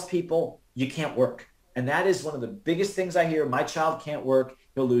 It tells people you can't work. And that is one of the biggest things I hear. My child can't work.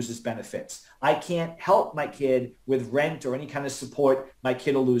 He'll lose his benefits. I can't help my kid with rent or any kind of support. My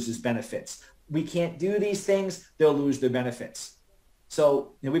kid will lose his benefits. We can't do these things. They'll lose their benefits.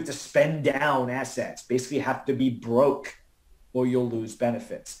 So we have to spend down assets, basically have to be broke or you'll lose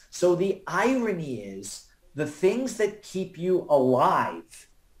benefits. So the irony is the things that keep you alive,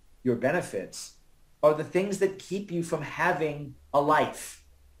 your benefits, are the things that keep you from having a life.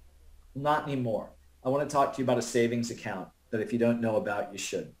 Not anymore. I want to talk to you about a savings account that if you don't know about, you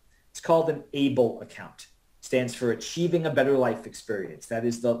should. It's called an ABLE account. It stands for Achieving a Better Life Experience. That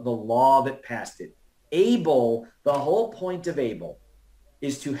is the law that passed it. ABLE, the whole point of ABLE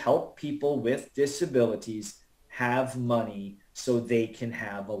is to help people with disabilities have money so they can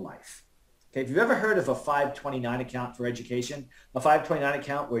have a life. Okay, if you've ever heard of a 529 account for education, a 529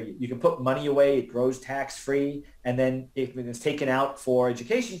 account where you can put money away, it grows tax-free, and then if it's taken out for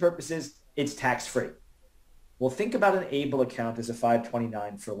education purposes, it's tax-free. Well, think about an ABLE account as a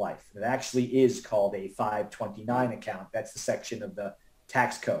 529 for life. It actually is called a 529 account. That's the section of the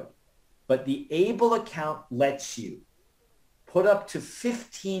tax code. But the ABLE account lets you put up to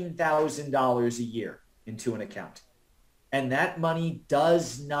 $15,000 a year into an account. And that money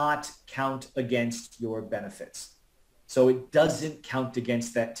does not count against your benefits. So it doesn't count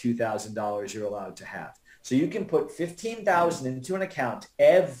against that $2,000 you're allowed to have. So you can put $15,000 into an account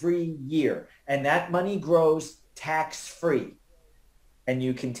every year, and that money grows tax-free. And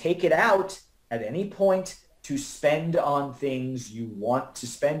you can take it out at any point to spend on things you want to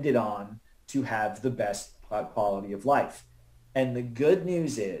spend it on to have the best quality of life. And the good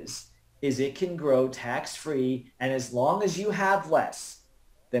news is it can grow tax-free, and as long as you have less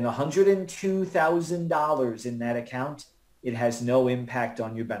than $102,000 in that account, it has no impact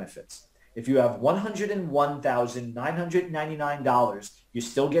on your benefits. If you have $101,999, you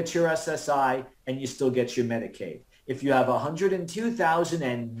still get your SSI and you still get your Medicaid. If you have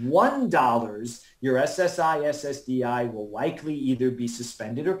 $102,001, your SSI, SSDI will likely either be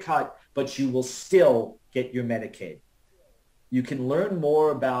suspended or cut, but you will still get your Medicaid. You can learn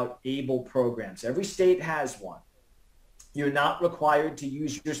more about ABLE programs. Every state has one. You're not required to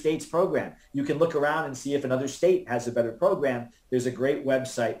use your state's program. You can look around and see if another state has a better program. There's a great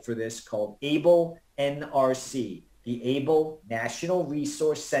website for this called ABLE NRC, the ABLE National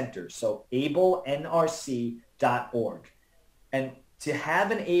Resource Center. So ablenrc.org. And to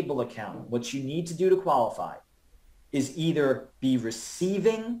have an ABLE account, what you need to do to qualify is either be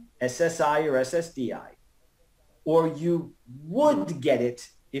receiving SSI or SSDI, or you would get it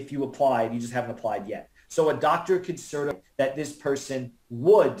if you applied. You just haven't applied yet. So a doctor could certify that this person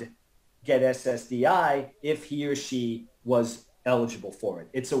would get SSDI if he or she was eligible for it.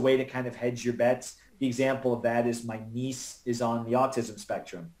 It's a way to kind of hedge your bets. The example of that is my niece is on the autism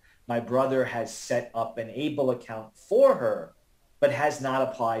spectrum. My brother has set up an ABLE account for her, but has not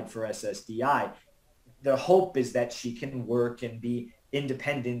applied for SSDI. The hope is that she can work and be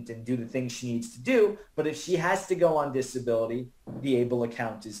independent and do the things she needs to do. But if she has to go on disability, the ABLE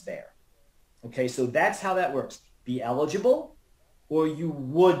account is there. Okay, so that's how that works. Be eligible, or you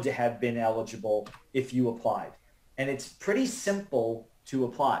would have been eligible if you applied. And it's pretty simple to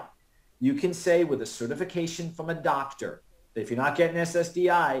apply. You can say with a certification from a doctor that if you're not getting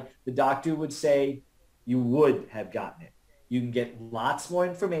SSDI, the doctor would say you would have gotten it. You can get lots more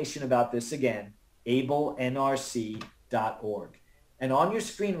information about this again, ablenrc.org. And on your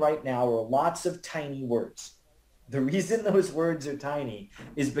screen right now are lots of tiny words. The reason those words are tiny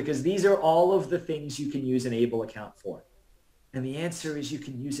is because these are all of the things you can use an ABLE account for. And the answer is you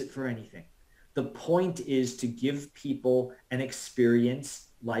can use it for anything. The point is to give people an experience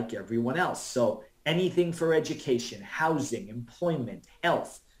like everyone else. So anything for education, housing, employment,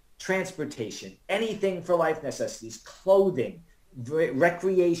 health, transportation, anything for life necessities, clothing,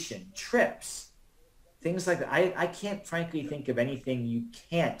 recreation, trips, things like that. I can't frankly think of anything you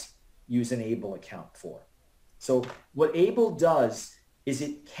can't use an ABLE account for. So what ABLE does is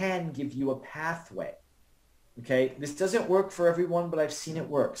it can give you a pathway. Okay, this doesn't work for everyone, but I've seen it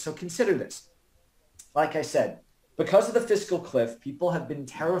work. So consider this. Like I said, because of the fiscal cliff, people have been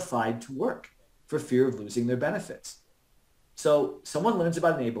terrified to work for fear of losing their benefits. So someone learns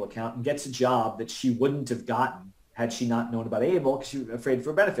about an ABLE account and gets a job that she wouldn't have gotten had she not known about ABLE because she was afraid of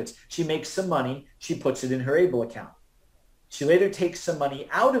her benefits. She makes some money. She puts it in her ABLE account. She later takes some money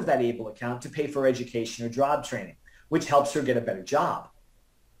out of that ABLE account to pay for education or job training, which helps her get a better job,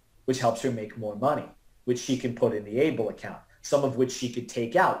 which helps her make more money, which she can put in the ABLE account, some of which she could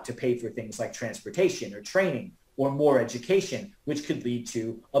take out to pay for things like transportation or training or more education, which could lead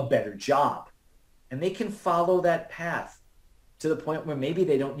to a better job. And they can follow that path to the point where maybe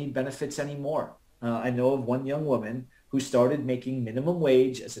they don't need benefits anymore. I know of one young woman who started making minimum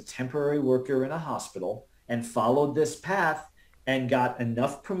wage as a temporary worker in a hospital and followed this path and got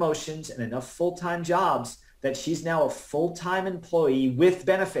enough promotions and enough full-time jobs that she's now a full-time employee with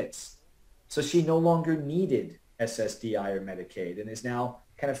benefits. So she no longer needed SSDI or Medicaid and is now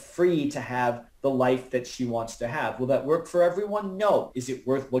kind of free to have the life that she wants to have. Will that work for everyone? No. Is it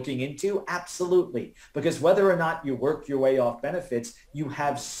worth looking into? Absolutely. Because whether or not you work your way off benefits, you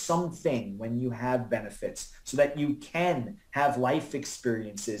have something when you have benefits so that you can have life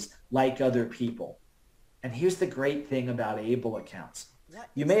experiences like other people. And here's the great thing about ABLE accounts.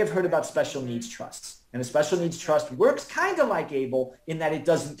 You may have heard about special needs trusts. And a special needs trust works kind of like ABLE in that it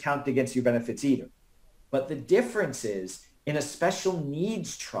doesn't count against your benefits either. But the difference is in a special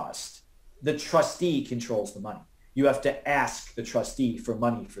needs trust, the trustee controls the money. You have to ask the trustee for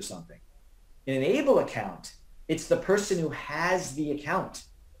money for something. In an ABLE account, it's the person who has the account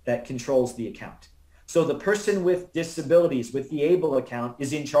that controls the account. So the person with disabilities with the ABLE account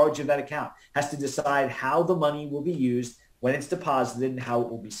is in charge of that account, has to decide how the money will be used, when it's deposited, and how it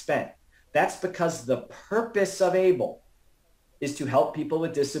will be spent. That's because the purpose of ABLE is to help people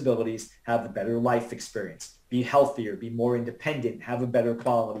with disabilities have a better life experience, be healthier, be more independent, have a better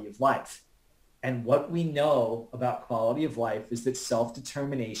quality of life. And what we know about quality of life is that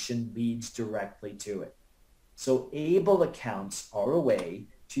self-determination leads directly to it. So ABLE accounts are a way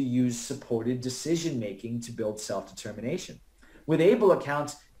to use supported decision-making to build self-determination. With ABLE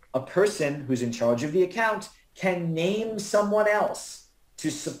accounts, a person who's in charge of the account can name someone else to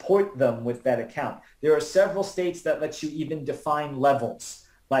support them with that account. There are several states that let you even define levels.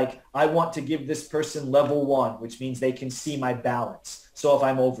 Like, I want to give this person level 1, which means they can see my balance. So if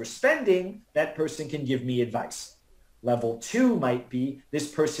I'm overspending, that person can give me advice. Level 2 might be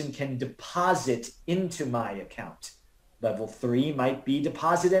this person can deposit into my account. Level 3 might be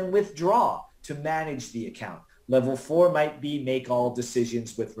deposit and withdraw to manage the account. Level 4 might be make all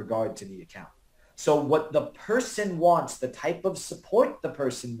decisions with regard to the account. So what the person wants, the type of support the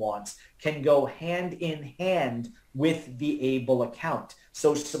person wants, can go hand in hand with the ABLE account.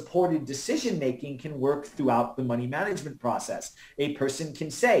 So supported decision-making can work throughout the money management process. A person can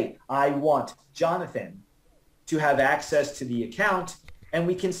say, I want Jonathan to have access to the account, and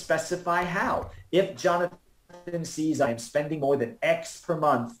we can specify how. If Jonathan sees I am spending more than X per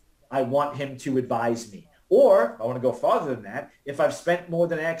month, I want him to advise me. Or, I want to go farther than that, if I've spent more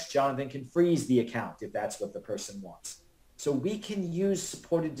than X, Jonathan can freeze the account if that's what the person wants. So we can use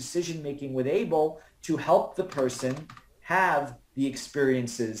supported decision-making with ABLE to help the person have the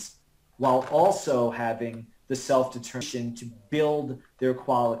experiences while also having the self-determination to build their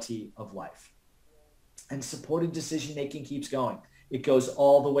quality of life. And supported decision-making keeps going. It goes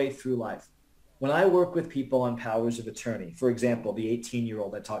all the way through life. When I work with people on powers of attorney, for example, the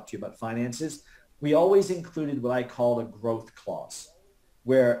 18-year-old I talked to you about finances, we always included what I called a growth clause,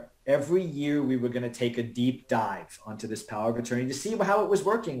 where every year we were going to take a deep dive onto this power of attorney to see how it was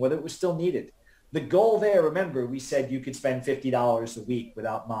working, whether it was still needed. The goal there, remember, we said you could spend $50 a week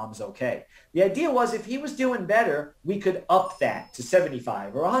without mom's okay. The idea was if he was doing better, we could up that to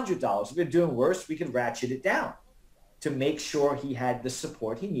 $75 or $100. If we were doing worse, we could ratchet it down to make sure he had the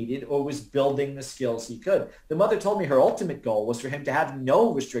support he needed or was building the skills he could. The mother told me her ultimate goal was for him to have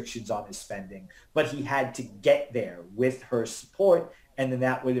no restrictions on his spending, but he had to get there with her support, and then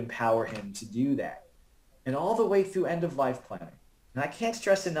that would empower him to do that. And all the way through end-of-life planning. And I can't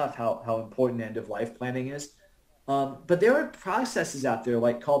stress enough how important end-of-life planning is. But there are processes out there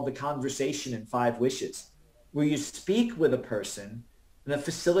like called the conversation in 5 wishes, where you speak with a person in a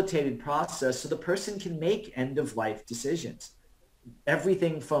facilitated process so the person can make end-of-life decisions.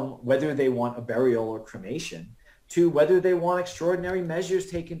 Everything from whether they want a burial or cremation to whether they want extraordinary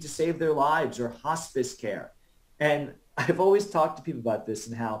measures taken to save their lives or hospice care. And I've always talked to people about this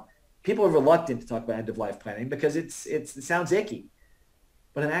and how people are reluctant to talk about end-of-life planning because it sounds icky.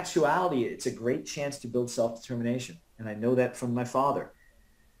 But in actuality, it's a great chance to build self-determination. And I know that from my father,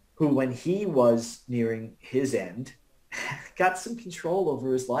 who when he was nearing his end, got some control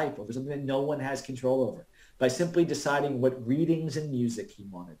over his life, over something that no one has control over, by simply deciding what readings and music he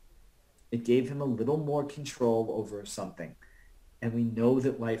wanted. It gave him a little more control over something. And we know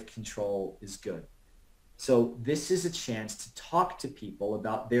that life control is good. So this is a chance to talk to people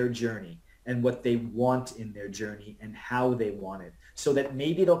about their journey and what they want in their journey and how they want it, so that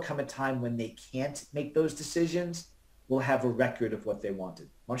maybe there'll come a time when they can't make those decisions, we'll have a record of what they wanted.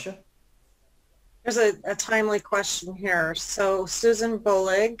 Marcia? There's a timely question here. So Susan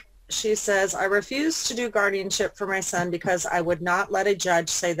Bolig, she says, I refuse to do guardianship for my son because I would not let a judge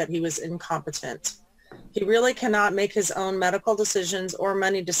say that he was incompetent. He really cannot make his own medical decisions or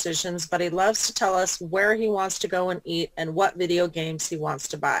money decisions, but he loves to tell us where he wants to go and eat and what video games he wants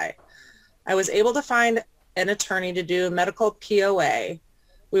to buy. I was able to find an attorney to do a medical POA.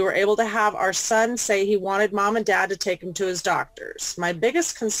 We were able to have our son say he wanted mom and dad to take him to his doctors. My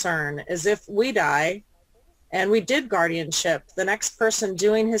biggest concern is if we die and we did guardianship, the next person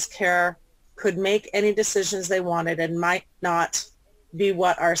doing his care could make any decisions they wanted and might not be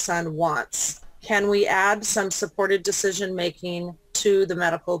what our son wants. Can we add some supported decision making to the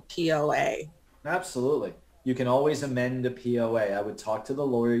medical POA? Absolutely. You can always amend a POA. I would talk to the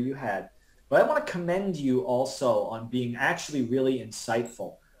lawyer you had. But I want to commend you also on being actually really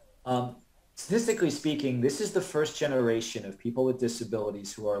insightful. Statistically speaking, this is the first generation of people with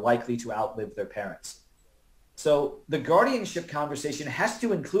disabilities who are likely to outlive their parents. So the guardianship conversation has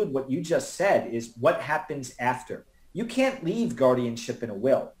to include what you just said, is what happens after. You can't leave guardianship in a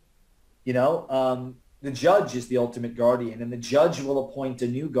will. You know, the judge is the ultimate guardian, and the judge will appoint a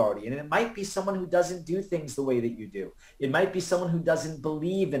new guardian. And it might be someone who doesn't do things the way that you do. It might be someone who doesn't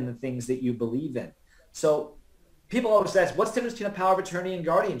believe in the things that you believe in. So people always ask, what's the difference between a power of attorney and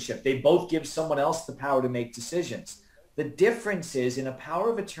guardianship? They both give someone else the power to make decisions. The difference is in a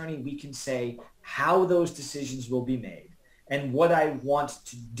power of attorney, we can say how those decisions will be made and what I want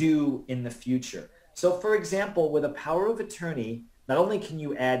to do in the future. So for example, with a power of attorney, not only can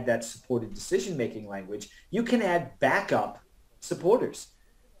you add that supported decision-making language, you can add backup supporters.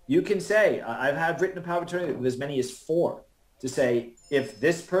 You can say, I've written a power of attorney with as many as 4 to say, if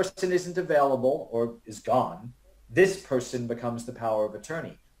this person isn't available or is gone, this person becomes the power of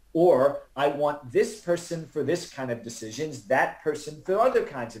attorney. Or I want this person for this kind of decisions, that person for other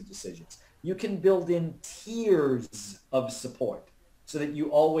kinds of decisions. You can build in tiers of support so that you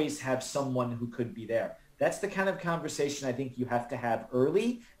always have someone who could be there. That's the kind of conversation I think you have to have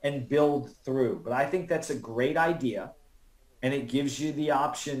early and build through. But I think that's a great idea. And it gives you the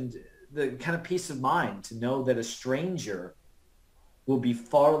option, the kind of peace of mind to know that a stranger will be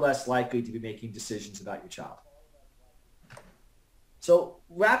far less likely to be making decisions about your child. So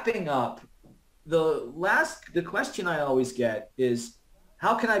wrapping up, the question I always get is,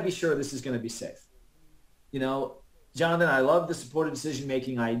 how can I be sure this is going to be safe? You know, Jonathan, I love the supported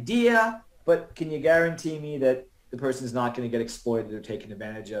decision-making idea, but can you guarantee me that the person is not going to get exploited or taken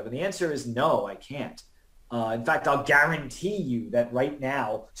advantage of? And the answer is no, I can't. In fact, I'll guarantee you that right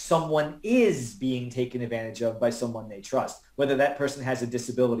now, someone is being taken advantage of by someone they trust, whether that person has a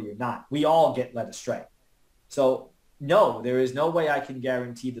disability or not. We all get led astray. So no, there is no way I can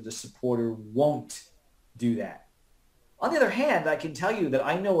guarantee that a supporter won't do that. On the other hand, I can tell you that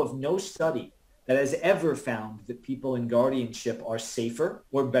I know of no study that has ever found that people in guardianship are safer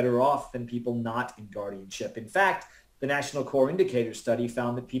or better off than people not in guardianship. In fact, the National Core Indicator study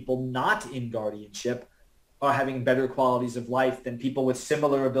found that people not in guardianship are having better qualities of life than people with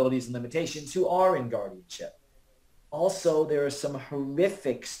similar abilities and limitations who are in guardianship. Also, there are some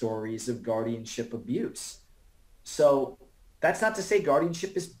horrific stories of guardianship abuse. So that's not to say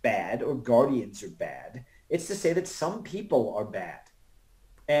guardianship is bad or guardians are bad. It's to say that some people are bad.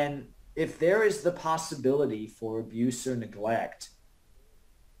 And if there is the possibility for abuse or neglect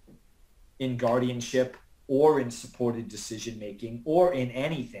in guardianship or in supported decision-making or in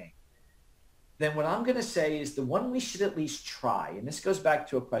anything, then what I'm going to say is the one we should at least try, and this goes back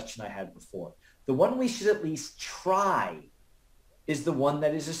to a question I had before, the one we should at least try is the one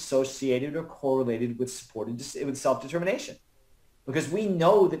that is associated or correlated with self-determination. Because we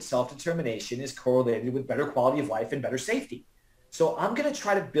know that self-determination is correlated with better quality of life and better safety. So I'm going to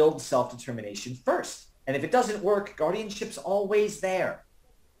try to build self-determination first. And if it doesn't work, guardianship's always there.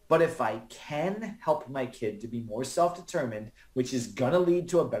 But if I can help my kid to be more self-determined, which is going to lead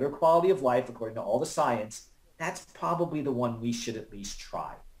to a better quality of life, according to all the science, that's probably the one we should at least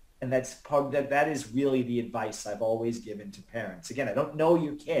try. And that is really the advice I've always given to parents. Again, I don't know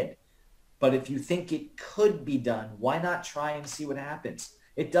your kid, but if you think it could be done, why not try and see what happens?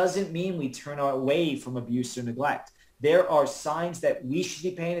 It doesn't mean we turn away from abuse or neglect. There are signs that we should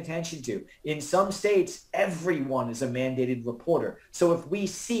be paying attention to. In some states, everyone is a mandated reporter. So if we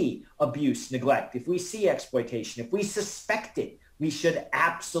see abuse, neglect, if we see exploitation, if we suspect it, we should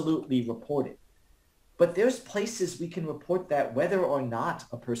absolutely report it. But there's places we can report that whether or not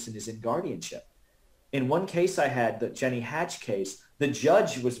a person is in guardianship. In one case I had, the Jenny Hatch case, the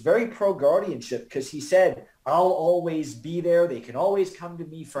judge was very pro-guardianship because he said, I'll always be there. They can always come to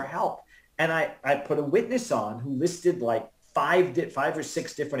me for help. And I put a witness on who listed like five or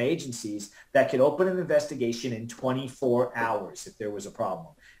six different agencies that could open an investigation in 24 hours if there was a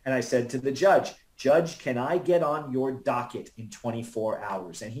problem. And I said to the judge, Judge, can I get on your docket in 24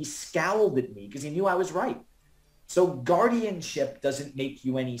 hours? And he scowled at me because he knew I was right. So guardianship doesn't make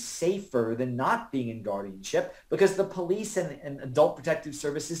you any safer than not being in guardianship because the police and adult protective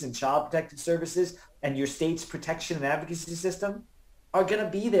services and child protective services and your state's protection and advocacy system are going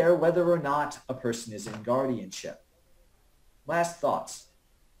to be there whether or not a person is in guardianship. Last thoughts.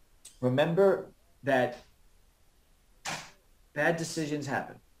 Remember that bad decisions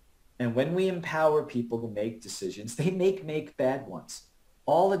happen. And when we empower people to make decisions, they make bad ones.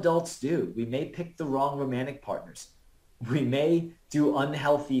 All adults do. We may pick the wrong romantic partners. We may do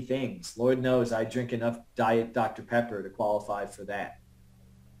unhealthy things. Lord knows I drink enough Diet Dr. Pepper to qualify for that.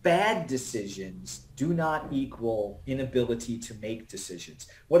 Bad decisions do not equal inability to make decisions.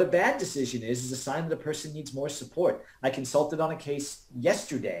 What a bad decision is a sign that a person needs more support. I consulted on a case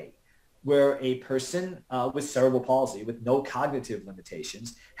yesterday where a person with cerebral palsy, with no cognitive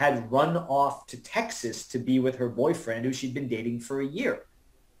limitations, had run off to Texas to be with her boyfriend who she'd been dating for a year.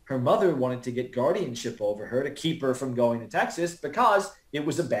 Her mother wanted to get guardianship over her to keep her from going to Texas because it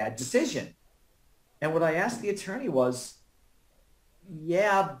was a bad decision. And what I asked the attorney was,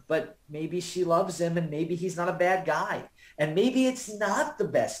 yeah, but maybe she loves him and maybe he's not a bad guy. And maybe it's not the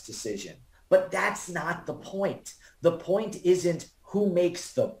best decision, but that's not the point. The point isn't who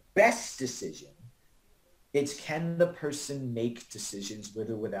makes the best decision. It's can the person make decisions with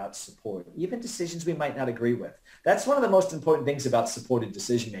or without support, even decisions we might not agree with. That's one of the most important things about supported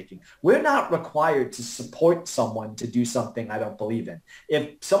decision making. We're not required to support someone to do something I don't believe in.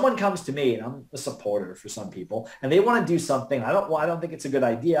 If someone comes to me, and I'm a supporter for some people, and they want to do something I don't think it's a good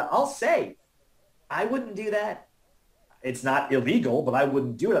idea, I'll say, I wouldn't do that. It's not illegal, but I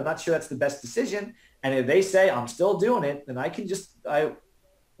wouldn't do it. I'm not sure that's the best decision. And if they say I'm still doing it, then I can just,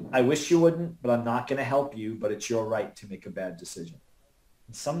 I wish you wouldn't, but I'm not going to help you, but it's your right to make a bad decision.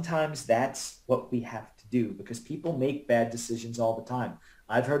 And sometimes that's what we have to do, because people make bad decisions all the time.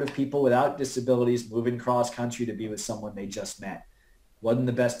 I've heard of people without disabilities moving cross country to be with someone they just met. Wasn't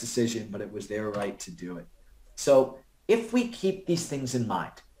the best decision, but it was their right to do it. So if we keep these things in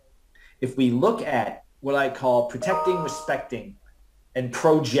mind, if we look at what I call protecting, respecting, and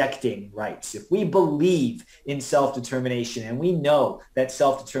projecting rights, if we believe in self-determination and we know that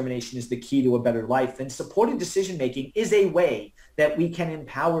self-determination is the key to a better life, then supported decision-making is a way that we can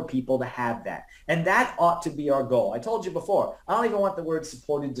empower people to have that. And that ought to be our goal. I told you before, I don't even want the word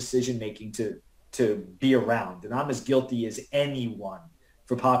supported decision-making to be around, and I'm as guilty as anyone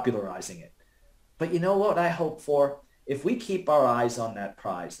for popularizing it. But you know what I hope for? If we keep our eyes on that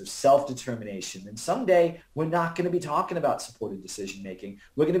prize of self-determination, then someday we're not going to be talking about supported decision-making.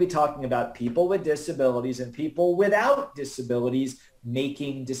 We're going to be talking about people with disabilities and people without disabilities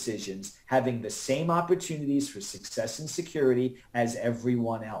making decisions, having the same opportunities for success and security as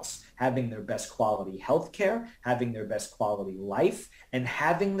everyone else, having their best quality health care, having their best quality life, and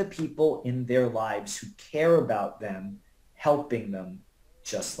having the people in their lives who care about them, helping them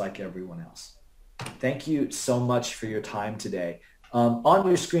just like everyone else. Thank you so much for your time today. On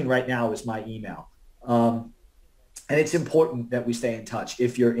your screen right now is my email. And it's important that we stay in touch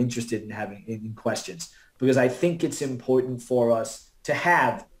if you're interested in having in questions, because I think it's important for us to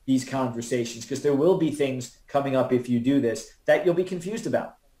have these conversations, because there will be things coming up if you do this that you'll be confused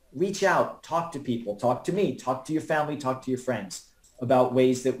about. Reach out, talk to people, talk to me, talk to your family, talk to your friends about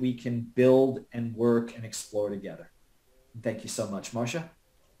ways that we can build and work and explore together. Thank you so much. Marcia?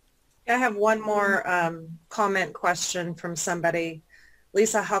 I have one more comment question from somebody.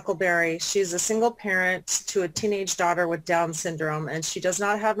 Lisa Huckleberry. She's a single parent to a teenage daughter with Down syndrome, and she does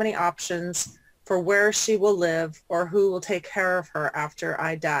not have many options for where she will live or who will take care of her after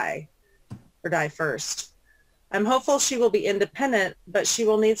I die or die first. I'm hopeful she will be independent, but she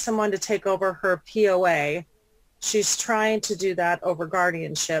will need someone to take over her POA. She's trying to do that over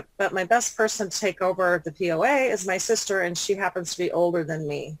guardianship, but my best person to take over the POA is my sister, and she happens to be older than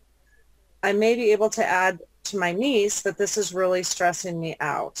me. I may be able to add to my niece, but this is really stressing me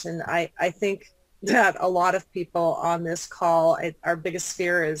out. And I think that a lot of people on this call, our biggest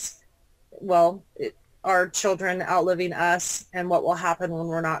fear is, well, our children outliving us and what will happen when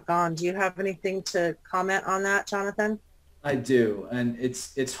we're not gone. Do you have anything to comment on that, Jonathan? I do, and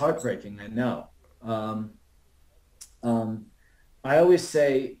it's heartbreaking, I know. I always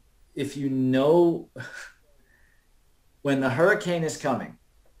say, if you know when the hurricane is coming,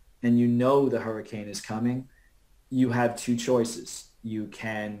 and you know the hurricane is coming, you have two choices. You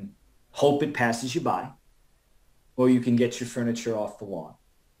can hope it passes you by, or you can get your furniture off the lawn,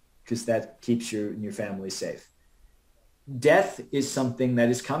 because that keeps you and your family safe. Death is something that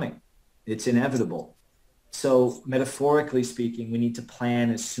is coming. It's inevitable. So metaphorically speaking, we need to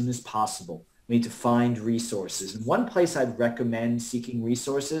plan as soon as possible. We need to find resources. And one place I'd recommend seeking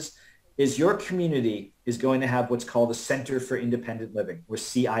resources is your community is going to have what's called a Center for Independent Living, or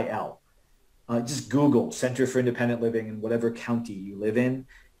CIL. Just Google Center for Independent Living in whatever county you live in.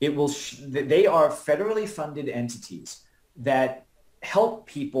 It will. They are federally funded entities that help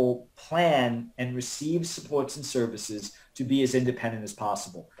people plan and receive supports and services to be as independent as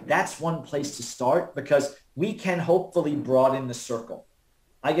possible. That's one place to start, because we can hopefully broaden the circle.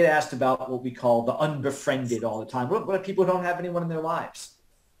 I get asked about what we call the unbefriended all the time. What if people don't have anyone in their lives?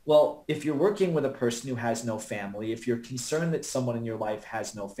 Well, if you're working with a person who has no family, if you're concerned that someone in your life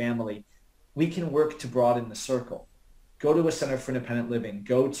has no family, we can work to broaden the circle. Go to a Center for Independent Living.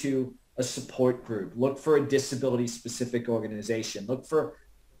 Go to a support group. Look for a disability-specific organization. Look for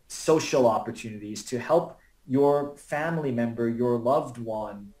social opportunities to help your family member, your loved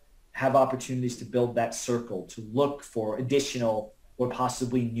one, have opportunities to build that circle, to look for additional or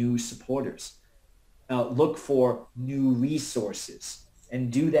possibly new supporters. Look for new resources, and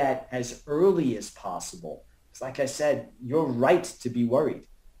do that as early as possible. Because like I said, you're right to be worried.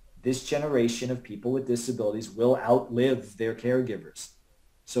 This generation of people with disabilities will outlive their caregivers.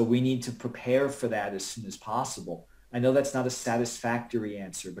 So we need to prepare for that as soon as possible. I know that's not a satisfactory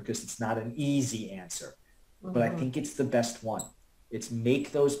answer, because it's not an easy answer, but I think it's the best one. It's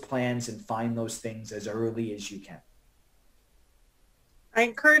make those plans and find those things as early as you can. I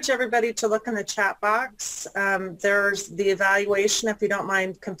encourage everybody to look in the chat box. There's the evaluation, if you don't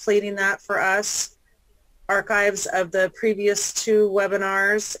mind completing that for us, archives of the previous 2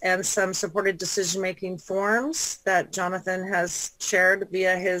 webinars, and some supported decision-making forms that Jonathan has shared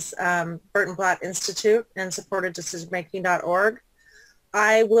via his Burton Blatt Institute and supporteddecisionmaking.org.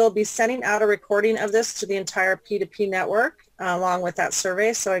 I will be sending out a recording of this to the entire P2P network along with that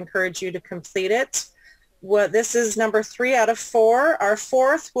survey, so I encourage you to complete it. This is number 3 out of 4. Our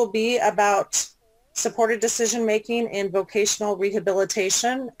 4th will be about supported decision making in vocational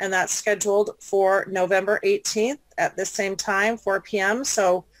rehabilitation, and that's scheduled for November 18th at the same time, 4 p.m.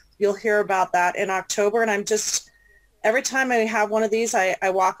 So you'll hear about that in October. And every time I have one of these, I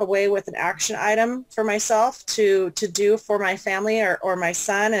walk away with an action item for myself to do for my family or my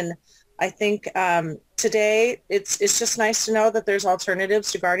son. And I think today it's just nice to know that there's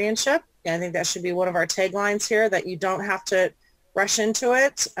alternatives to guardianship. And I think that should be one of our taglines here, that you don't have to rush into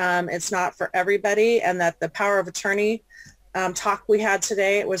it. It's not for everybody, and that the power of attorney talk we had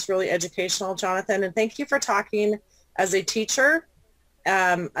today, it was really educational, Jonathan. And thank you for talking as a teacher.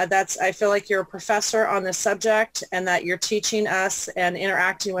 I feel like you're a professor on this subject, and that you're teaching us and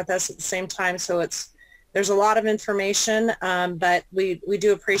interacting with us at the same time. So there's a lot of information, but we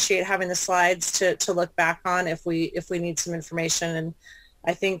do appreciate having the slides to look back on if we need some information. And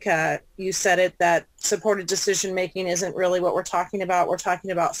I think you said it, that supported decision making isn't really what we're talking about. We're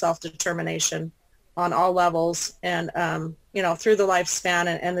talking about self-determination on all levels, and through the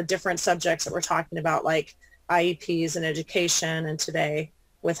lifespan, and the different subjects that we're talking about, like IEPs and education, and today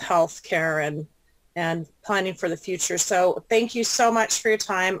with health care and planning for the future. So thank you so much for your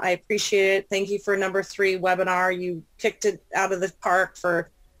time. I appreciate it. Thank you for number 3 webinar. You kicked it out of the park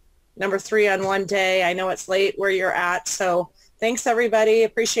for number 3 on one day. I know it's late where you're at. So thanks, everybody.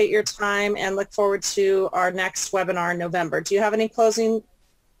 Appreciate your time and look forward to our next webinar in November. Do you have any closing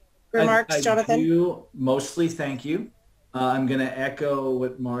remarks, Jonathan? I do. Mostly thank you. I'm going to echo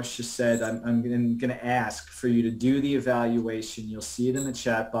what Marcia said. I'm going to ask for you to do the evaluation. You'll see it in the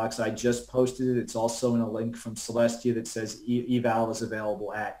chat box. I just posted it. It's also in a link from Celestia that says eval is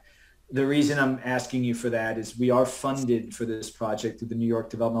available at. The reason I'm asking you for that is we are funded for this project through the New York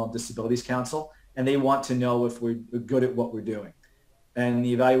Developmental Disabilities Council, and they want to know if we're good at what we're doing. And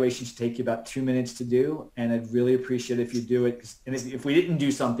the evaluation should take you about 2 minutes to do, and I'd really appreciate it if you do it. And if we didn't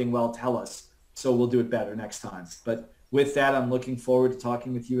do something well, tell us, so we'll do it better next time. But with that, I'm looking forward to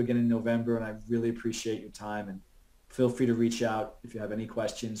talking with you again in November, and I really appreciate your time. And feel free to reach out if you have any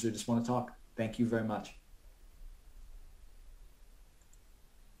questions or just want to talk. Thank you very much.